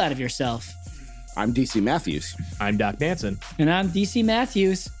a fool out of yourself. I'm DC Matthews. I'm Doc Manson. And I'm DC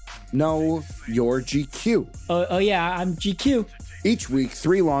Matthews. No, you're GQ. Oh yeah, I'm GQ. Each week,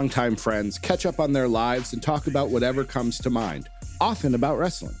 3 longtime friends catch up on their lives and talk about whatever comes to mind, often about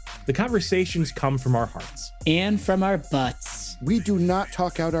wrestling. The conversations come from our hearts. And from our butts. We do not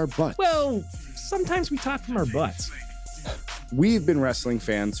talk out our butts. Well, sometimes we talk from our butts. We've been wrestling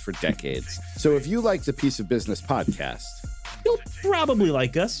fans for decades. So if you like the Piece of Business podcast, you'll probably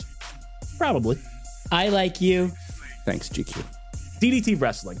like us. Probably. I like you. Thanks, GQ. DDT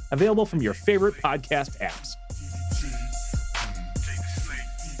Wrestling, available from your favorite podcast apps.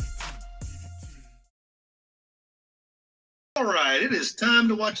 All right, it is time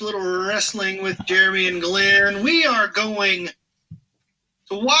to watch a little wrestling with Jeremy and Glenn. We are going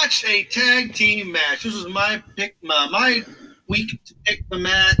to watch a tag team match. This was my pick, my week to pick the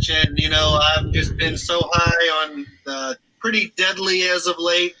match, and I've just been so high on the Pretty Deadly as of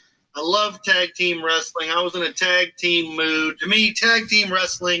late. I love tag team wrestling. I was in a tag team mood. To me, tag team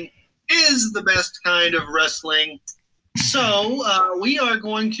wrestling is the best kind of wrestling. So we are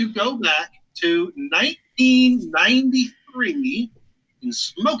going to go back to 1993 in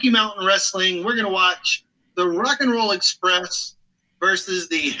Smoky Mountain Wrestling. We're going to watch the Rock and Roll Express versus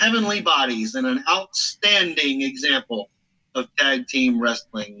the Heavenly Bodies in an outstanding example of tag team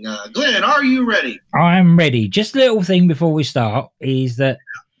wrestling. Glenn, are you ready? I'm ready. Just a little thing before we start is that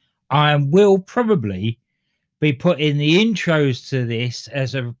I will probably be putting the intros to this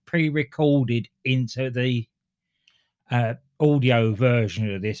as a pre-recorded into the audio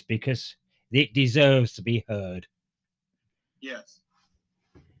version of this because it deserves to be heard. Yes.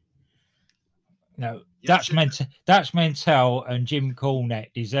 No, yes, Dutch Mantell and Jim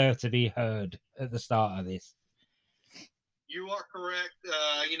Cornette deserve to be heard at the start of this. You are correct.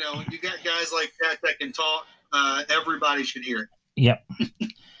 You got guys like that can talk. Everybody should hear it. Yep.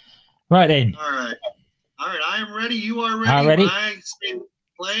 Right then. All right. I am ready. You are ready. I'm ready. When I say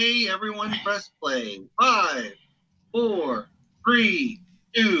play, everyone press play. 5, 4, 3,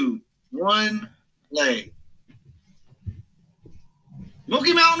 2, 1, play.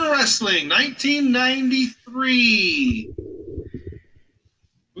 Smoky Mountain Wrestling, 1993.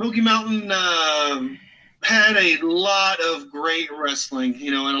 Smoky Mountain had a lot of great wrestling,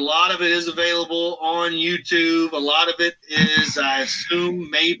 and a lot of it is available on YouTube. A lot of it is, I assume,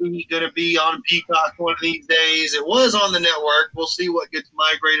 maybe going to be on Peacock one of these days. It was on the network. We'll see what gets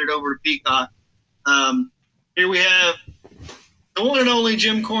migrated over to Peacock. Here we have the one and only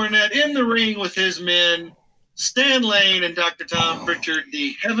Jim Cornette in the ring with his men, Stan Lane and Dr. Tom Pritchard,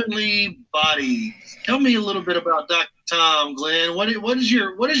 the Heavenly Bodies. Tell me a little bit about Dr. Tom, Glenn. What is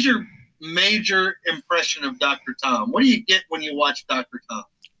your major impression of Dr. Tom? What do you get when you watch Dr. Tom?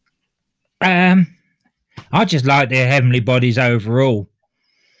 I just like their Heavenly Bodies overall.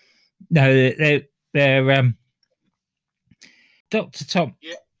 No, they're Dr. Tom.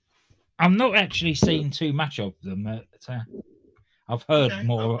 Yeah. I'm not actually seeing too much of them. I've heard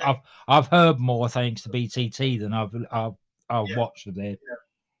more. Okay. I've heard more thanks to BTT than I've watched of them.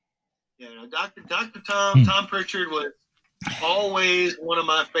 Yeah, Dr. Tom Pritchard was always one of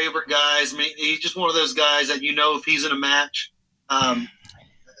my favorite guys. I mean, he's just one of those guys that if he's in a match,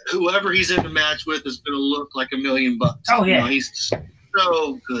 whoever he's in the match with is going to look like $1 million. Oh yeah, he's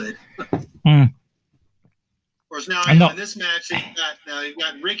so good. course, now I'm not- in this match, you've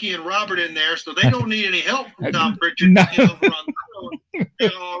got Ricky and Robert in there, so they don't need any help from Tom Pritchard No. to get over on the road.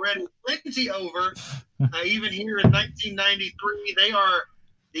 They're already plenty over. Even here in 1993, they are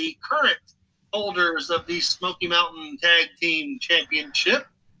the current holders of the Smoky Mountain Tag Team Championship.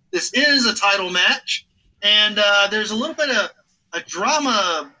 This is a title match, and there's a little bit of a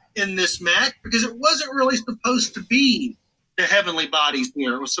drama in this match because it wasn't really supposed to be the Heavenly Bodies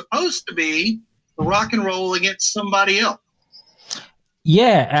here. It was supposed to be the Rock and Roll against somebody else.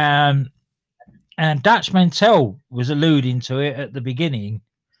 Yeah, and Dutch Mantell was alluding to it at the beginning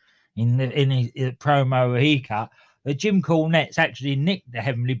in his promo he cut that Jim Cornette's actually nicked the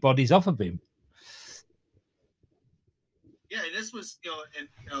Heavenly Bodies off of him. Yeah, this was,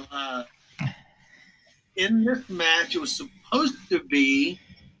 in this match, it was supposed to be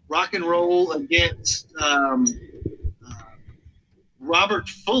Rock and Roll against Robert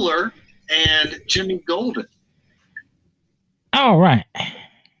Fuller and Jimmy Golden. Oh, right.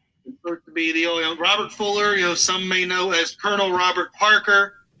 It's supposed to be Robert Fuller, some may know as Colonel Robert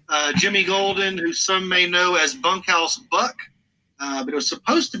Parker, Jimmy Golden, who some may know as Bunkhouse Buck. But it was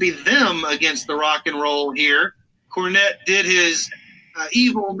supposed to be them against the Rock and Roll here. Cornette did his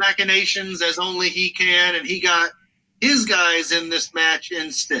evil machinations as only he can, and he got his guys in this match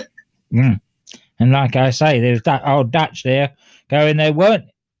instead. Mm. And like I say, there's that old Dutch there going, they weren't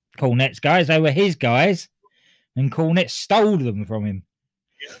Cornette's guys, they were his guys, and Cornette stole them from him.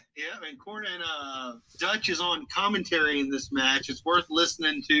 Yeah, and Cornette, Dutch is on commentary in this match. It's worth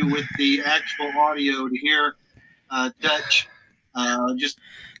listening to with the actual audio to hear Dutch just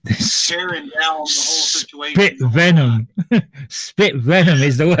tearing down the whole situation. Spit venom. Spit venom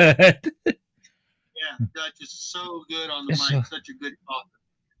is the word. Yeah, Dutch is so good on the mic, such a good talker.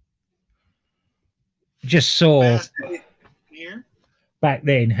 Just saw here back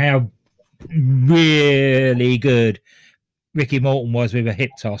then how really good Ricky Morton was with a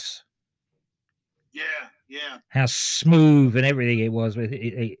hip toss. Yeah. How smooth and everything it was with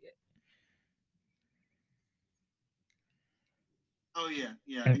it. Oh yeah.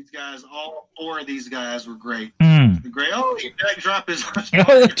 These guys, all four of these guys were great. Mm. Great. Oh, your backdrop is.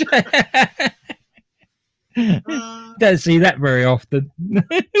 Don't see that very often.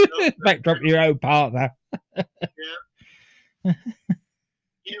 Backdrop your own partner. Yeah.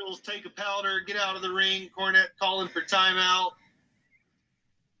 Heels take a powder, get out of the ring. Cornette calling for timeout.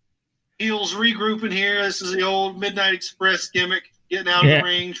 Heels regrouping here. This is the old Midnight Express gimmick. Getting out of the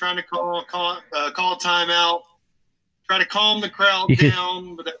ring, trying to call timeout. Try to calm the crowd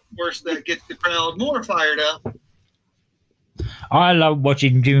down, but of course that gets the crowd more fired up. I love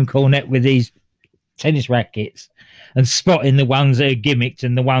watching Jim Cornette with these tennis rackets and spotting the ones that are gimmicked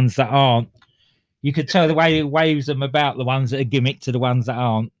and the ones that aren't. You could tell the way he waves them about the ones that are gimmicked to the ones that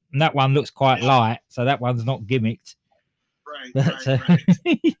aren't. And that one looks quite light, so that one's not gimmicked. Right.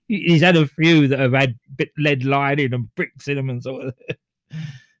 He's had a few that have had lead lining and bricks in them and sort of.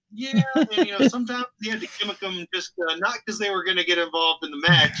 Yeah, and sometimes you had to gimmick them just not because they were going to get involved in the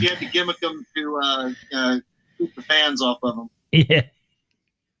match. You had to gimmick them to keep the fans off of them. Yeah.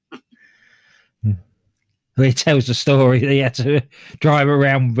 He tells the story that he had to drive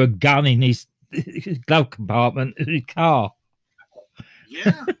around with a gun in his glove compartment of his car.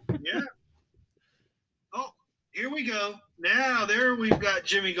 Yeah. Oh, here we go. Now there we've got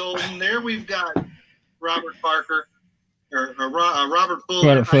Jimmy Golden. There we've got Robert Parker. Or Robert Fuller.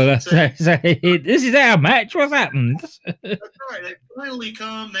 Robert Fuller. So this is our match. What's happened? That's right. They finally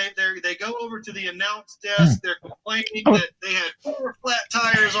come. They go over to the announce desk. They're complaining that they had 4 flat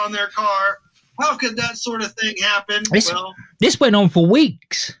tires on their car. How could that sort of thing happen? This went on for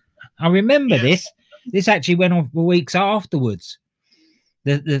weeks. I remember this. This actually went on for weeks afterwards.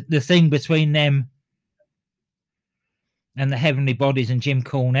 The thing between them and the Heavenly Bodies and Jim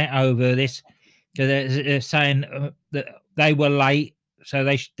Cornette over this. So they're saying that they were late, so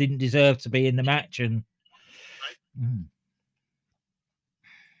they didn't deserve to be in the match. And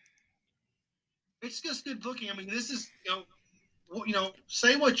it's just good booking. I mean, this is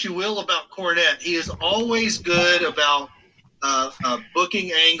say what you will about Cornette, he is always good about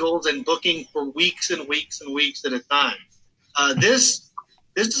booking angles and booking for weeks and weeks and weeks at a time. This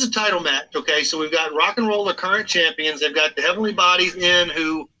is a title match. Okay, so we've got Rock and Roll, the current champions. They've got the Heavenly Bodies in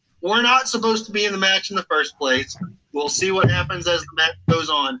who were not supposed to be in the match in the first place. We'll see what happens as the match goes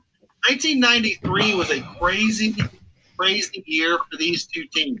on. 1993 was a crazy, crazy year for these two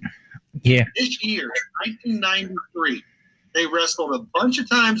teams. Yeah. This year, 1993, they wrestled a bunch of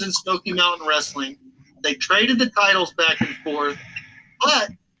times in Smoky Mountain Wrestling. They traded the titles back and forth. But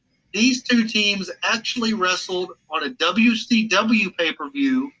these two teams actually wrestled on a WCW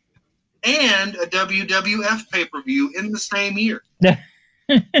pay-per-view and a WWF pay-per-view in the same year.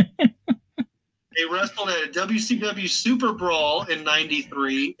 They wrestled at a WCW Super Brawl in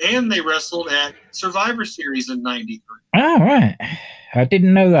 93, and they wrestled at Survivor Series in 93. Oh, right. I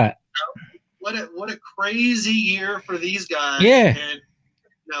didn't know that. What a crazy year for these guys. Yeah. And,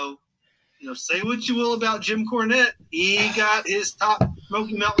 say what you will about Jim Cornette. He got his top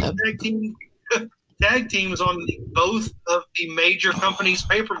Smoky Mountains tag teams on both of the major companies'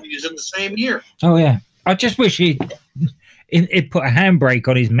 pay-per-views in the same year. Oh, yeah. I just wish he'd put a handbrake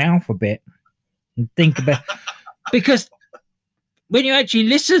on his mouth a bit. And think about because when you actually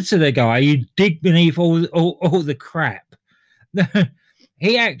listen to the guy, you dig beneath all the crap.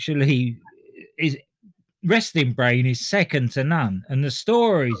 He actually is wrestling brain is second to none, and the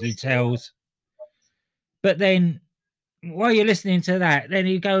stories he tells. But then, while you're listening to that, then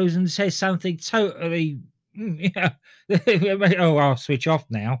he goes and says something totally. Oh, I'll switch off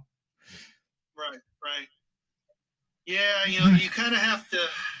now. Right. Yeah, you kind of have to.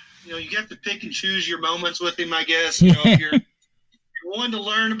 You have to pick and choose your moments with him, I guess. If you're wanting to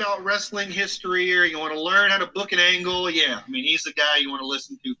learn about wrestling history or you want to learn how to book an angle, yeah. I mean, he's the guy you want to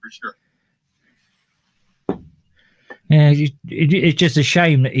listen to for sure. Yeah, it's just a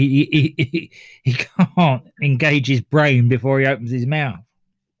shame that he can't engage his brain before he opens his mouth.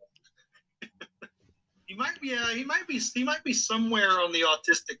 He might be somewhere on the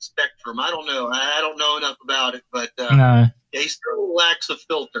autistic spectrum. I don't know. I don't know enough about it, but No. He still lacks a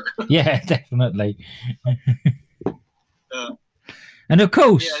filter. Yeah, definitely. And of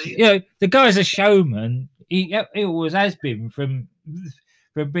course, the guy's a showman. He always has been from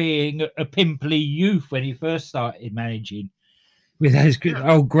being a pimply youth when he first started managing with those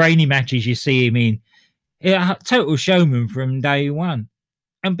old grainy matches you see him in. Yeah, total showman from day one.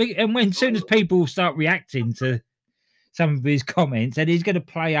 And when soon as people start reacting to some of his comments, then he's going to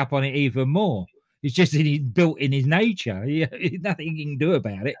play up on it even more. It's just built in his nature. Nothing he can do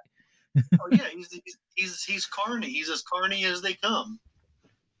about it. Oh yeah, he's carny. He's as carny as they come.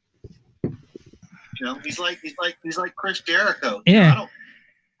 He's like Chris Jericho. Yeah.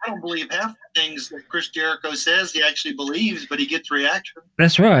 I don't believe half the things that Chris Jericho says he actually believes, but he gets reaction.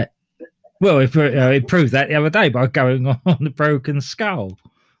 That's right. Well, he proved that the other day by going on the Broken Skull.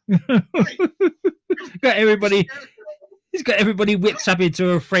 Right. He's got everybody whipped up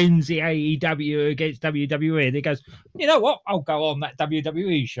into a frenzy AEW against WWE. And he goes, you know what? I'll go on that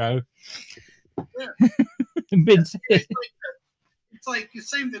WWE show. Yeah. It's like the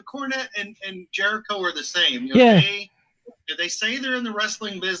same. The Cornette and Jericho are the same. They say they're in the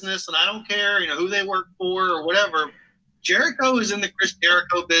wrestling business, and I don't care, who they work for or whatever. Jericho is in the Chris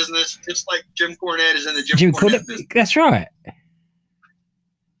Jericho business, just like Jim Cornette is in the Jim Cornette business. That's right.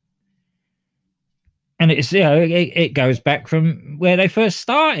 And it's it goes back from where they first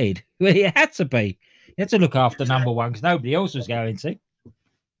started, where it had to be. You had to look after number one because nobody else was going to.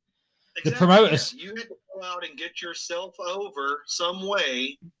 Exactly. The promoters. Yeah. You had to go out and get yourself over some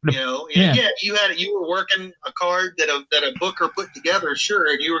way. Yeah. You were working a card that a booker put together,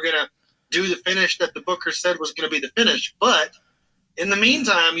 sure, and you were gonna do the finish that the booker said was gonna be the finish. But in the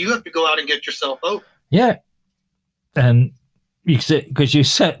meantime, you have to go out and get yourself over. Yeah. And because you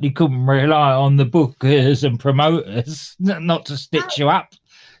certainly couldn't rely on the bookers and promoters not to stitch you up.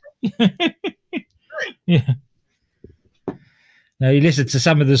 Right. Yeah. Now you listen to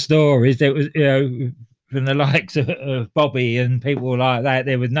some of the stories. There was, from the likes of Bobby and people like that.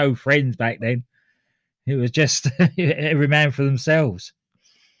 There was no friends back then. It was just every man for themselves.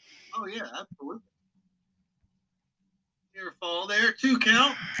 Oh yeah, absolutely. Near fall there, 2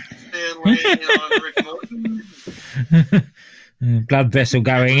 count. And laying on Rick Morton. Blood vessel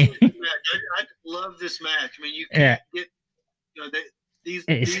going. I love this match. I mean, you can't get, these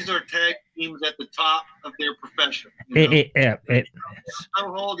are tag teams at the top of their profession.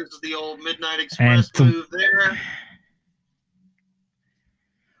 Oh, this is the old Midnight Express move there.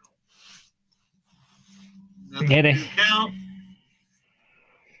 Count.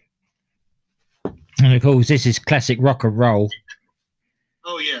 And of course, this is classic rock and roll.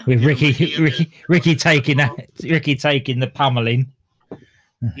 Oh yeah, with Ricky taking the pummeling.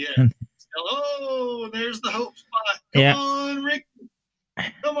 Yeah. Oh, there's the hope spot. Come on, Ricky.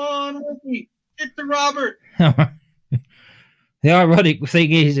 Come on, Ricky. Get to Robert. The ironic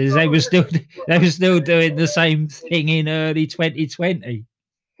thing is they were still doing the same thing in early 2020.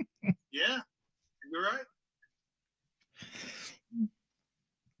 Yeah, you're right.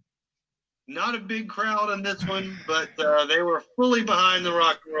 Not a big crowd on this one, but they were fully behind the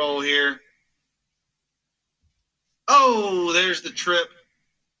rock and roll here. Oh, there's the trip.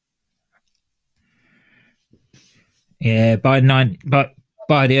 Yeah, by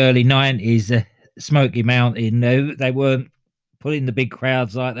by the early 90s, Smoky Mountain, they weren't putting the big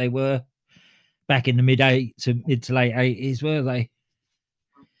crowds like they were back in the mid to late 80s, were they?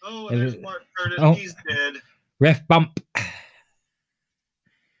 Oh, and there's Mark Curtis. Oh. He's dead. Ref bump.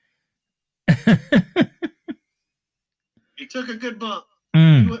 He took a good bump.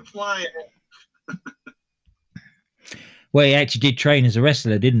 Mm. He went flying. Well, he actually did train as a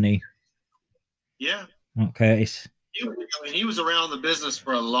wrestler, didn't he? Yeah. Curtis. He was around the business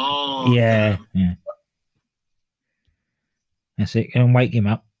for a long time. Yeah. That's it. Go and wake him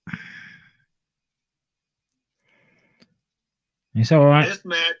up. It's all right. This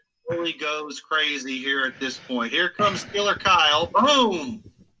match really goes crazy here at this point. Here comes Killer Kyle. Boom!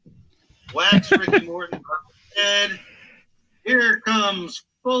 Whacks Ricky Morton on the head. Here comes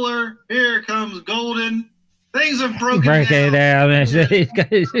Fuller. Here comes Golden. Things have broken down.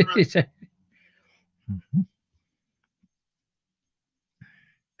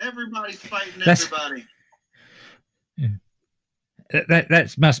 Everybody's fighting everybody.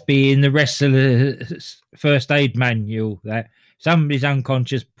 That must be in the wrestler's first aid manual. That somebody's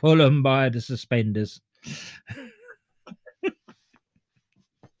unconscious, pull them by the suspenders.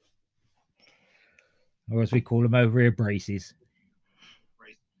 Or as we call them over here, braces.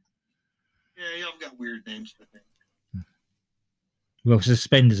 Yeah, y'all got weird names for things. Well,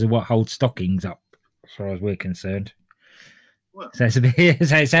 suspenders are what hold stockings up, as far as we're concerned. Well, so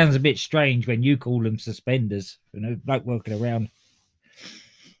it sounds a bit strange when you call them suspenders. Like walking around.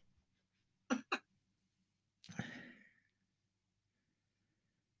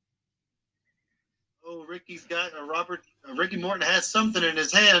 Oh, Ricky's got Ricky Morton has something in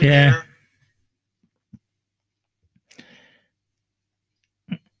his hand there.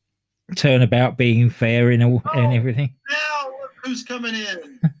 Turnabout being fair and everything. Now look who's coming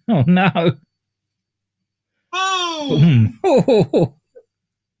in. Oh no. Boom! Oh.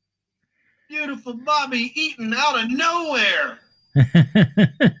 Beautiful Bobby Eaton out of nowhere.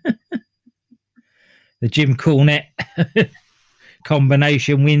 The Jim Cornette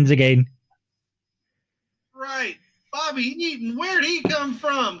combination wins again. Right. Bobby Eaton, where'd he come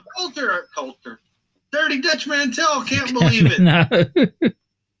from? Coulter. Dirty Dutch Mantel, can't believe it. No.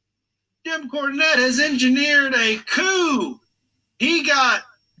 Jim Cornette has engineered a coup. He got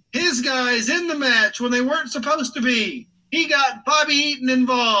his guys in the match when they weren't supposed to be. He got Bobby Eaton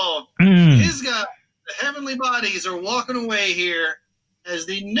involved. His guys, the Heavenly Bodies, are walking away here as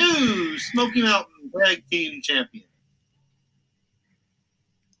the new Smoky Mountain Tag Team Champion.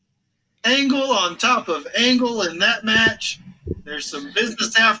 Angle on top of angle in that match. There's some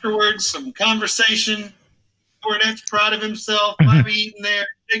business afterwards, some conversation. Cornette's proud of himself. Bobby Eaton there,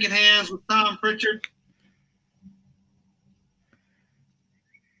 shaking hands with Tom Pritchard.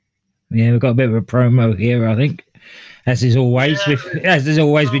 Yeah, we've got a bit of a promo here, I think, as is always with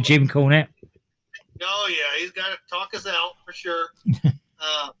Jim Cornette. Oh yeah, he's got to talk us out for sure.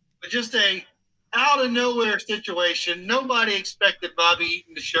 But just a out of nowhere situation. Nobody expected Bobby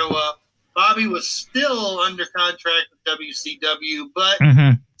Eaton to show up. Bobby was still under contract with WCW, but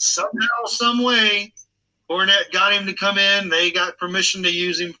somehow, some way, Cornette got him to come in. They got permission to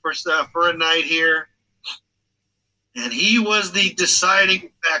use him for a night here, and he was the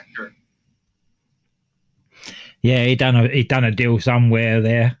deciding factor. Yeah, he done a deal somewhere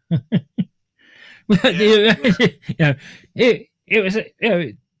there. It was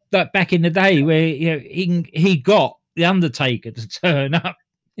like back in the day where he got the Undertaker to turn up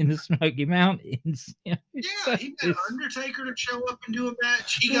in the Smoky Mountains. He got Undertaker to show up and do a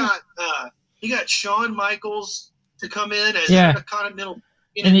match. He got Shawn Michaels to come in as Intercontinental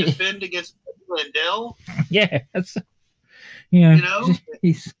and defend against Lindell. Yeah,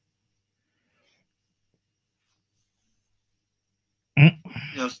 he's.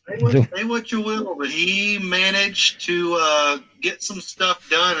 Say what you will, but he managed to get some stuff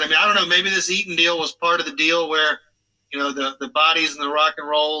done. I mean, I don't know. Maybe this Eaton deal was part of the deal where, the Bodies and the Rock and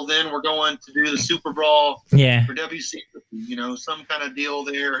Roll then we're going to do the Super Brawl for WCW. Some kind of deal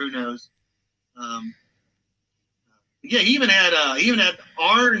there. Who knows? He even had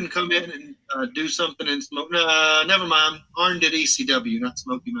Arn come in and do something in Smoke. No, never mind. Arn did ECW, not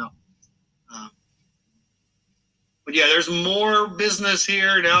Smoky Mountain. But yeah, there's more business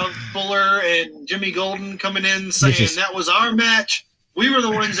here now. Fuller and Jimmy Golden coming in saying that was our match. We were the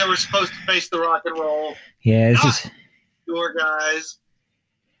ones that were supposed to face the Rock and Roll. Yeah, your guys.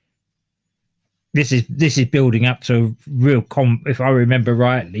 This is building up to a real if I remember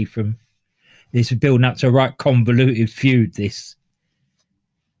rightly this is building up to a right convoluted feud. This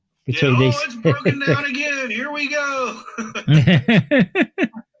between these. It's broken down again. Here we go.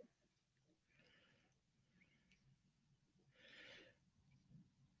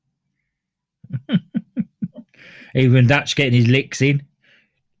 Even Dutch getting his licks in.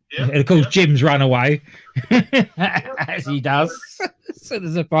 Yep, And of course, yep. Jim's run away, as he does as soon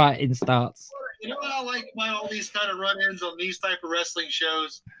as the fighting starts. You know what I like about all these kind of run-ins on these type of wrestling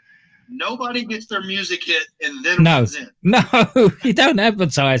shows? Nobody gets their music hit and then No. runs in. No, you don't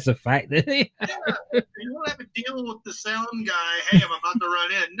advertise the fact that. Yeah, you don't have to deal with the sound guy. Hey, I'm about to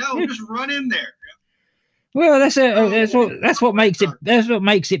run in. No, just run in there. Well, that's what makes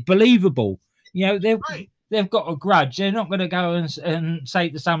it believable. You know, they've got a grudge. They're not going to go and say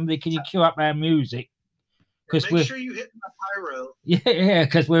to somebody, "Can you cue up our music?" Because Make sure you hit my pyro. Yeah,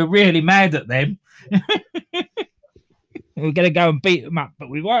 because we're really mad at them. We're going to go and beat them up, but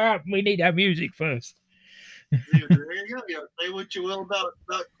we need our music first. There you go. Say what you will about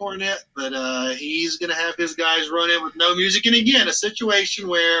Cornette, but he's going to have his guys run in with no music. And again, a situation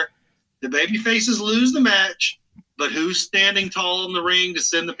where the baby faces lose the match, but who's standing tall in the ring to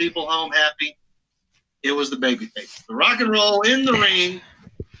send the people home happy? It was the baby face. The Rock and Roll in the ring,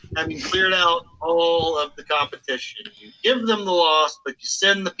 having cleared out all of the competition. You give them the loss, but you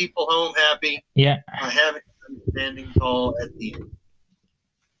send the people home happy. Yeah. By having them standing tall at the end.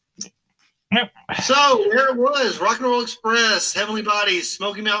 Yep. So there it was, Rock and Roll Express, Heavenly Bodies,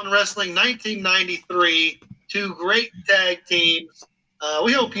 Smoky Mountain Wrestling, 1993. Two great tag teams.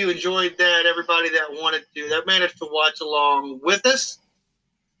 We hope you enjoyed that. Everybody that managed to watch along with us.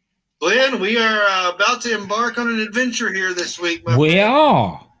 Glenn, we are about to embark on an adventure here this week. We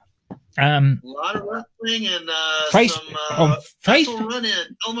are. A lot of wrestling and on Facebook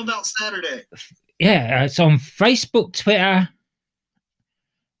run-in. Tell them about Saturday. Yeah, it's on Facebook, Twitter.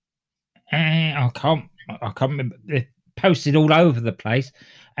 I can't remember. They're posted all over the place.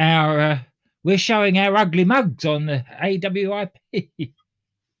 We're showing our ugly mugs on the AWIP.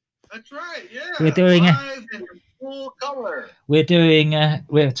 That's right. Yeah, we're doing live in full color. We're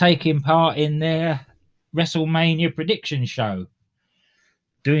taking part in their WrestleMania prediction show.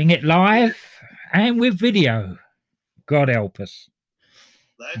 Doing it live and with video. God help us.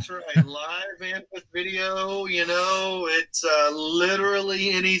 That's right. Live and with video, it's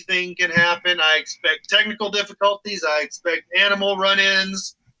literally anything can happen. I expect technical difficulties. I expect animal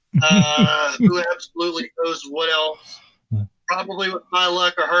run-ins. Who absolutely knows what else? Probably with my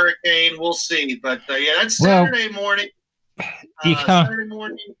luck, a hurricane. We'll see. But, that's Saturday morning. Saturday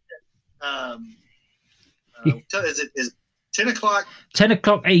morning. Is it 10 o'clock? 10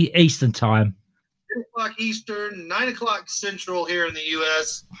 o'clock Eastern time. 10 o'clock Eastern, 9 o'clock Central here in the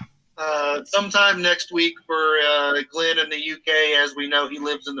U.S. Sometime next week for Glenn in the UK, as we know he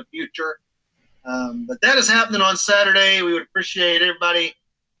lives in the future. But that is happening on Saturday. We would appreciate everybody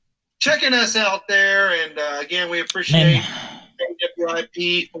checking us out there. And, again, we appreciate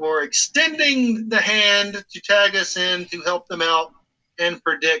WIP for extending the hand to tag us in to help them out and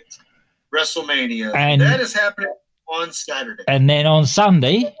predict WrestleMania. And that is happening on Saturday. And then on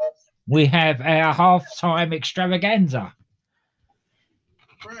Sunday, we have our halftime extravaganza.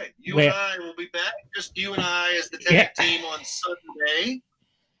 Right. And I will be back. Just you and I as the tag team on Sunday.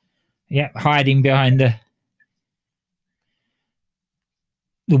 Yep, hiding behind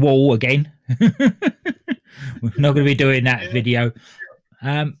the wall again. We're not going to be doing that video.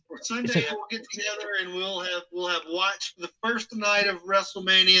 Sunday we'll get together and we'll have watched the first night of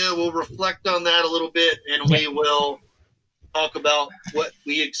WrestleMania. We'll reflect on that a little bit, and we will talk about what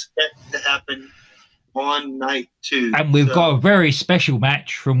we expect to happen on night 2. And we've got a very special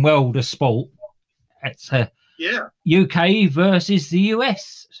match from World of Sport. It's UK versus the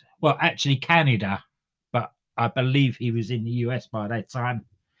US. Well, actually Canada, but I believe he was in the US by that time.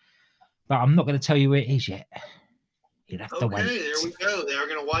 But I'm not going to tell you where it is yet. You'll have to wait. Okay, there we go. They're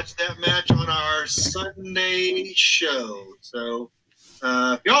going to watch that match on our Sunday show. So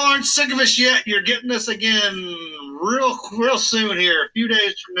if y'all aren't sick of us yet, you're getting us again real soon here. A few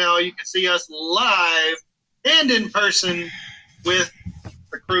days from now, you can see us live and in person with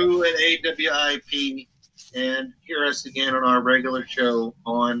the crew at AWIP and hear us again on our regular show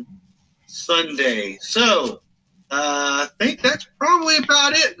on Sunday. So I think that's probably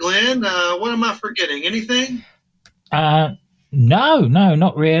about it, Glenn. What am I forgetting? Anything? No,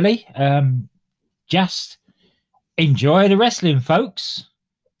 not really. Just enjoy the wrestling, folks.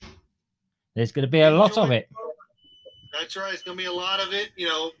 There's going to be a lot of it. That's right. It's going to be a lot of it.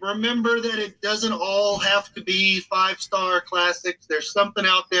 Remember that it doesn't all have to be 5-star classics. There's something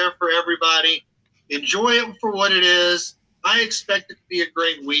out there for everybody. Enjoy it for what it is. I expect it to be a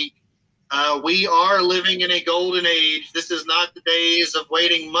great week. We are living in a golden age. This is not the days of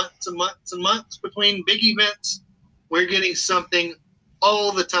waiting months and months and months between big events. We're getting something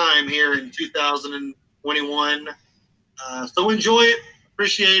all the time here in 2021. So enjoy it,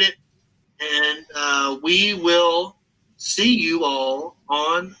 appreciate it, And we will see you all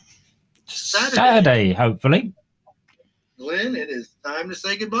on Saturday, hopefully. Glenn, it is time to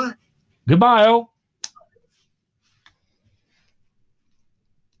say goodbye. Goodbye, all.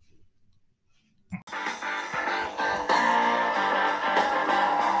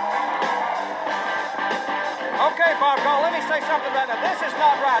 Okay, Bob Cole, let me say something right now. This is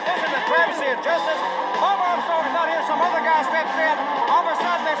not right. This is a travesty of justice. Bob Armstrong's not here. Some other guy steps in. All of a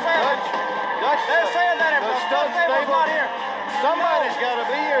sudden they're saying, they're saying that if the stud stable's not here, somebody's got to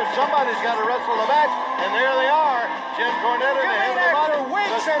be here. Somebody's got to wrestle the match. And there they are. Jim Cornette and the Heavenly Body.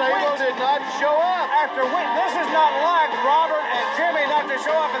 The stable did not show up. After weeks, this is not like Robert and Jimmy not to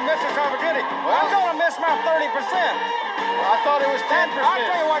show up and miss this opportunity. I'm going to miss my 30%. I thought it was 10%. I'll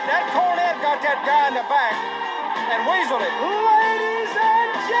tell you what, that Cornette got that guy in the back and weaseled it. Ladies and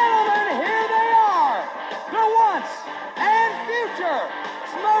gentlemen, here they are, the once and future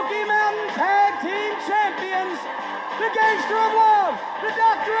Smoky Mountain Tag Team Champions, the Gangster of Love, the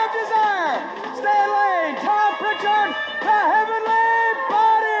Doctor of Desire, Stan Lane, Tom Pritchard, the Heavenly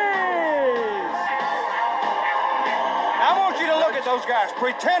Bodies. I want you to look at those guys,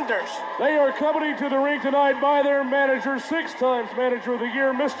 pretenders. They are coming to the ring tonight by their manager, 6 times Manager of the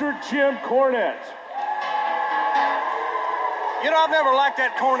Year, Mr. Jim Cornette. You know, I've never liked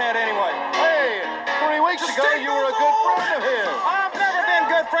that Cornette anyway. Hey, 3 weeks ago you were a good friend of his. I've never been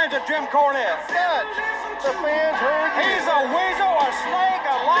good friends with Jim Cornette. But the fans heard you. He's a weasel, a snake,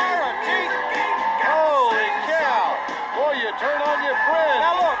 a liar, a cheat. Holy cow. Boy, you turn on your friend.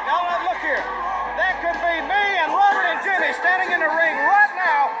 Now look here. That could be me and Robert and Jimmy standing in the ring right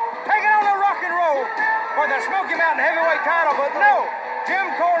now, taking on the rock and roll for the Smoky Mountain Heavyweight title. But no,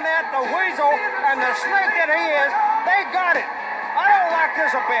 Jim Cornette, the weasel, and the snake that he is, they got it. I don't like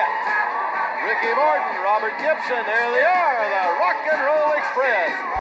this a bit. Ricky Morton, Robert Gibson, there they are, the Rock and Roll Express.